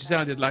 Because it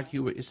sounded like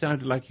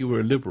you were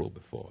a liberal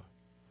before.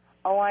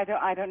 Oh, I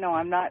don't know.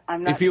 I'm not.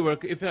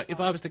 If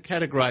I was to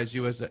categorize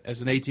you as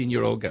an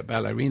 18-year-old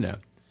ballerina,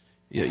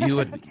 you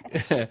would.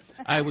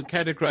 I would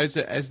categorize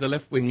it as the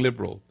left-wing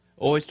liberal,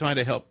 always trying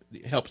to help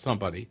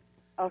somebody.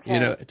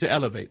 Okay. To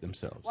elevate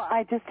themselves. Well,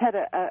 I just had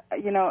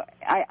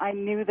I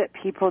knew that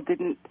people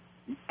didn't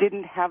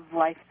have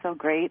life so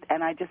great,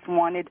 and I just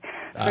wanted.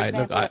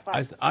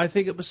 I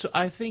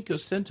think your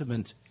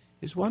sentiment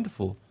is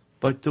wonderful,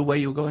 but the way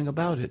you're going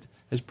about it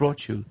has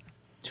brought you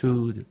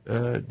to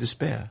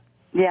despair.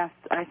 Yes,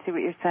 I see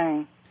what you're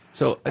saying.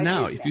 So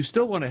now, if you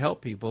still want to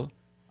help people,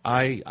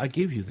 I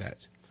give you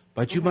that.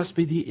 But you must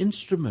be the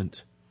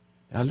instrument.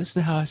 Now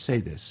listen to how I say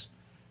this,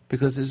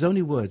 because there's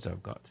only words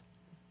I've got.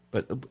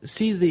 But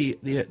see the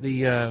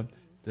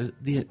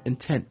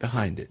intent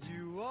behind it.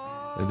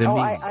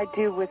 I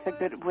do with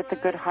a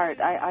good heart.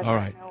 All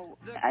right.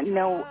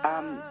 No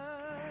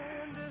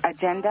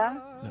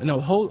agenda. No,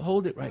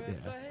 hold it right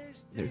there.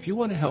 If you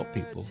want to help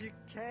people,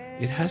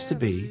 it has to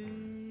be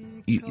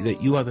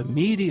that you are the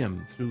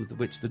medium through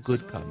which the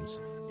good comes.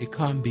 It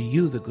can't be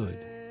you the good.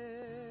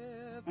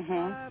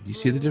 Mm-hmm. You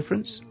see the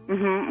difference?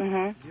 Mm-hmm,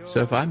 mm-hmm.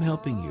 So if I'm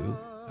helping you,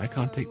 I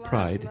can't take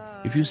pride.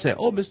 If you say,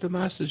 "Oh, Mr.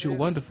 Masters, you're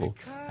wonderful,"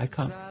 I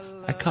can't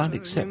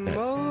accept that.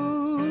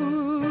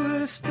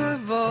 Most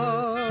of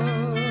all.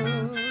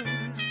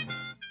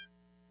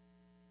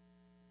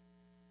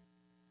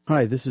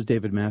 Hi, this is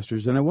David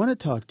Masters, and I want to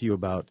talk to you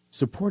about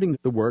supporting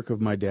the work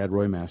of my dad,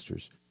 Roy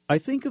Masters. I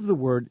think of the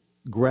word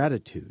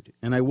gratitude,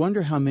 and I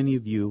wonder how many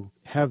of you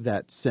have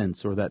that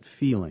sense or that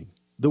feeling.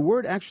 The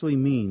word actually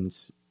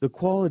means the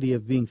quality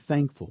of being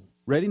thankful,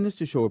 readiness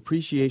to show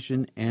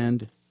appreciation,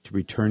 and to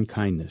return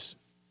kindness.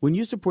 When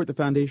you support the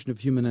Foundation of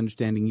Human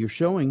Understanding, you're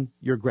showing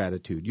your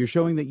gratitude. You're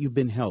showing that you've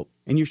been helped,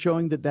 and you're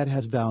showing that that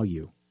has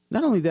value.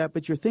 Not only that,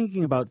 but you're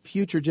thinking about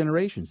future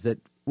generations that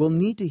will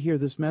need to hear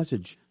this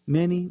message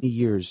many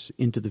years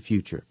into the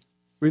future.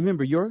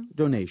 Remember, your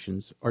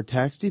donations are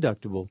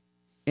tax-deductible,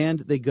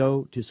 and they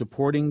go to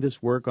supporting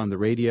this work on the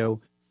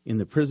radio, in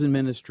the prison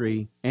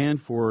ministry, and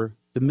for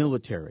the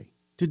military.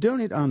 To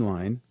donate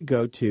online,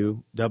 go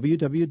to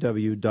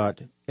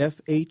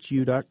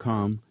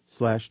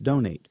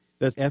www.fhu.com/donate.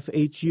 That's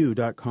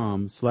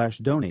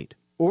fhu.com/donate.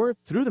 Or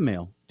through the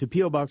mail to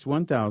P.O. Box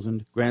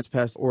 1000, Grants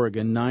Pass,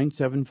 Oregon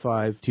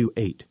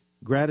 97528.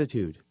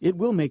 Gratitude. It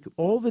will make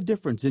all the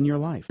difference in your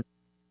life.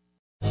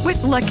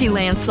 With Lucky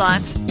Land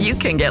Slots, you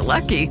can get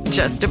lucky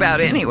just about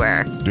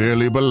anywhere.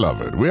 Dearly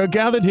beloved, we are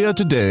gathered here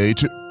today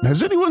to...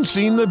 Has anyone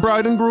seen the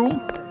bride and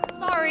groom?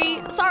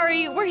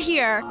 Sorry, we're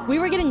here. We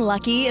were getting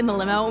lucky in the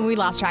limo and we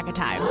lost track of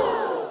time.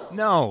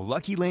 No,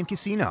 Lucky Land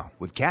Casino,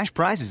 with cash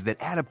prizes that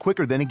add up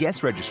quicker than a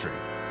guest registry.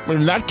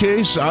 In that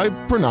case, I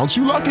pronounce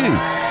you lucky.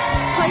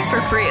 Play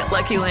for free at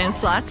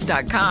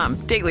LuckyLandSlots.com.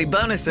 Daily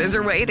bonuses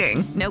are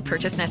waiting. No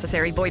purchase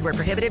necessary. Void where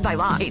prohibited by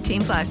law.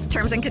 18+.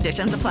 Terms and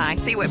conditions apply.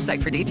 See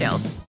website for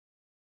details.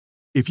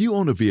 If you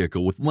own a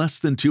vehicle with less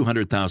than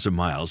 200,000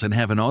 miles and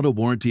have an auto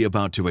warranty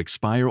about to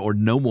expire or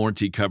no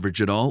warranty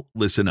coverage at all,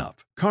 listen up.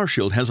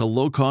 CarShield has a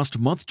low-cost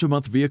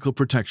month-to-month vehicle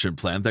protection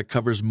plan that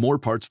covers more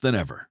parts than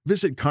ever.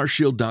 Visit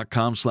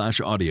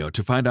carshield.com/audio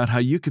to find out how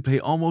you could pay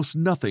almost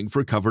nothing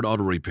for covered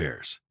auto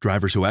repairs.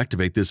 Drivers who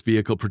activate this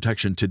vehicle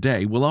protection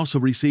today will also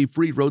receive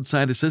free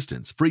roadside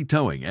assistance, free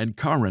towing, and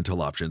car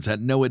rental options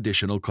at no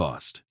additional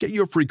cost. Get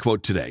your free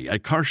quote today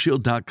at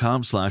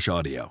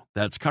carshield.com/audio.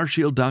 That's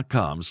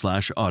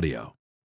carshield.com/audio.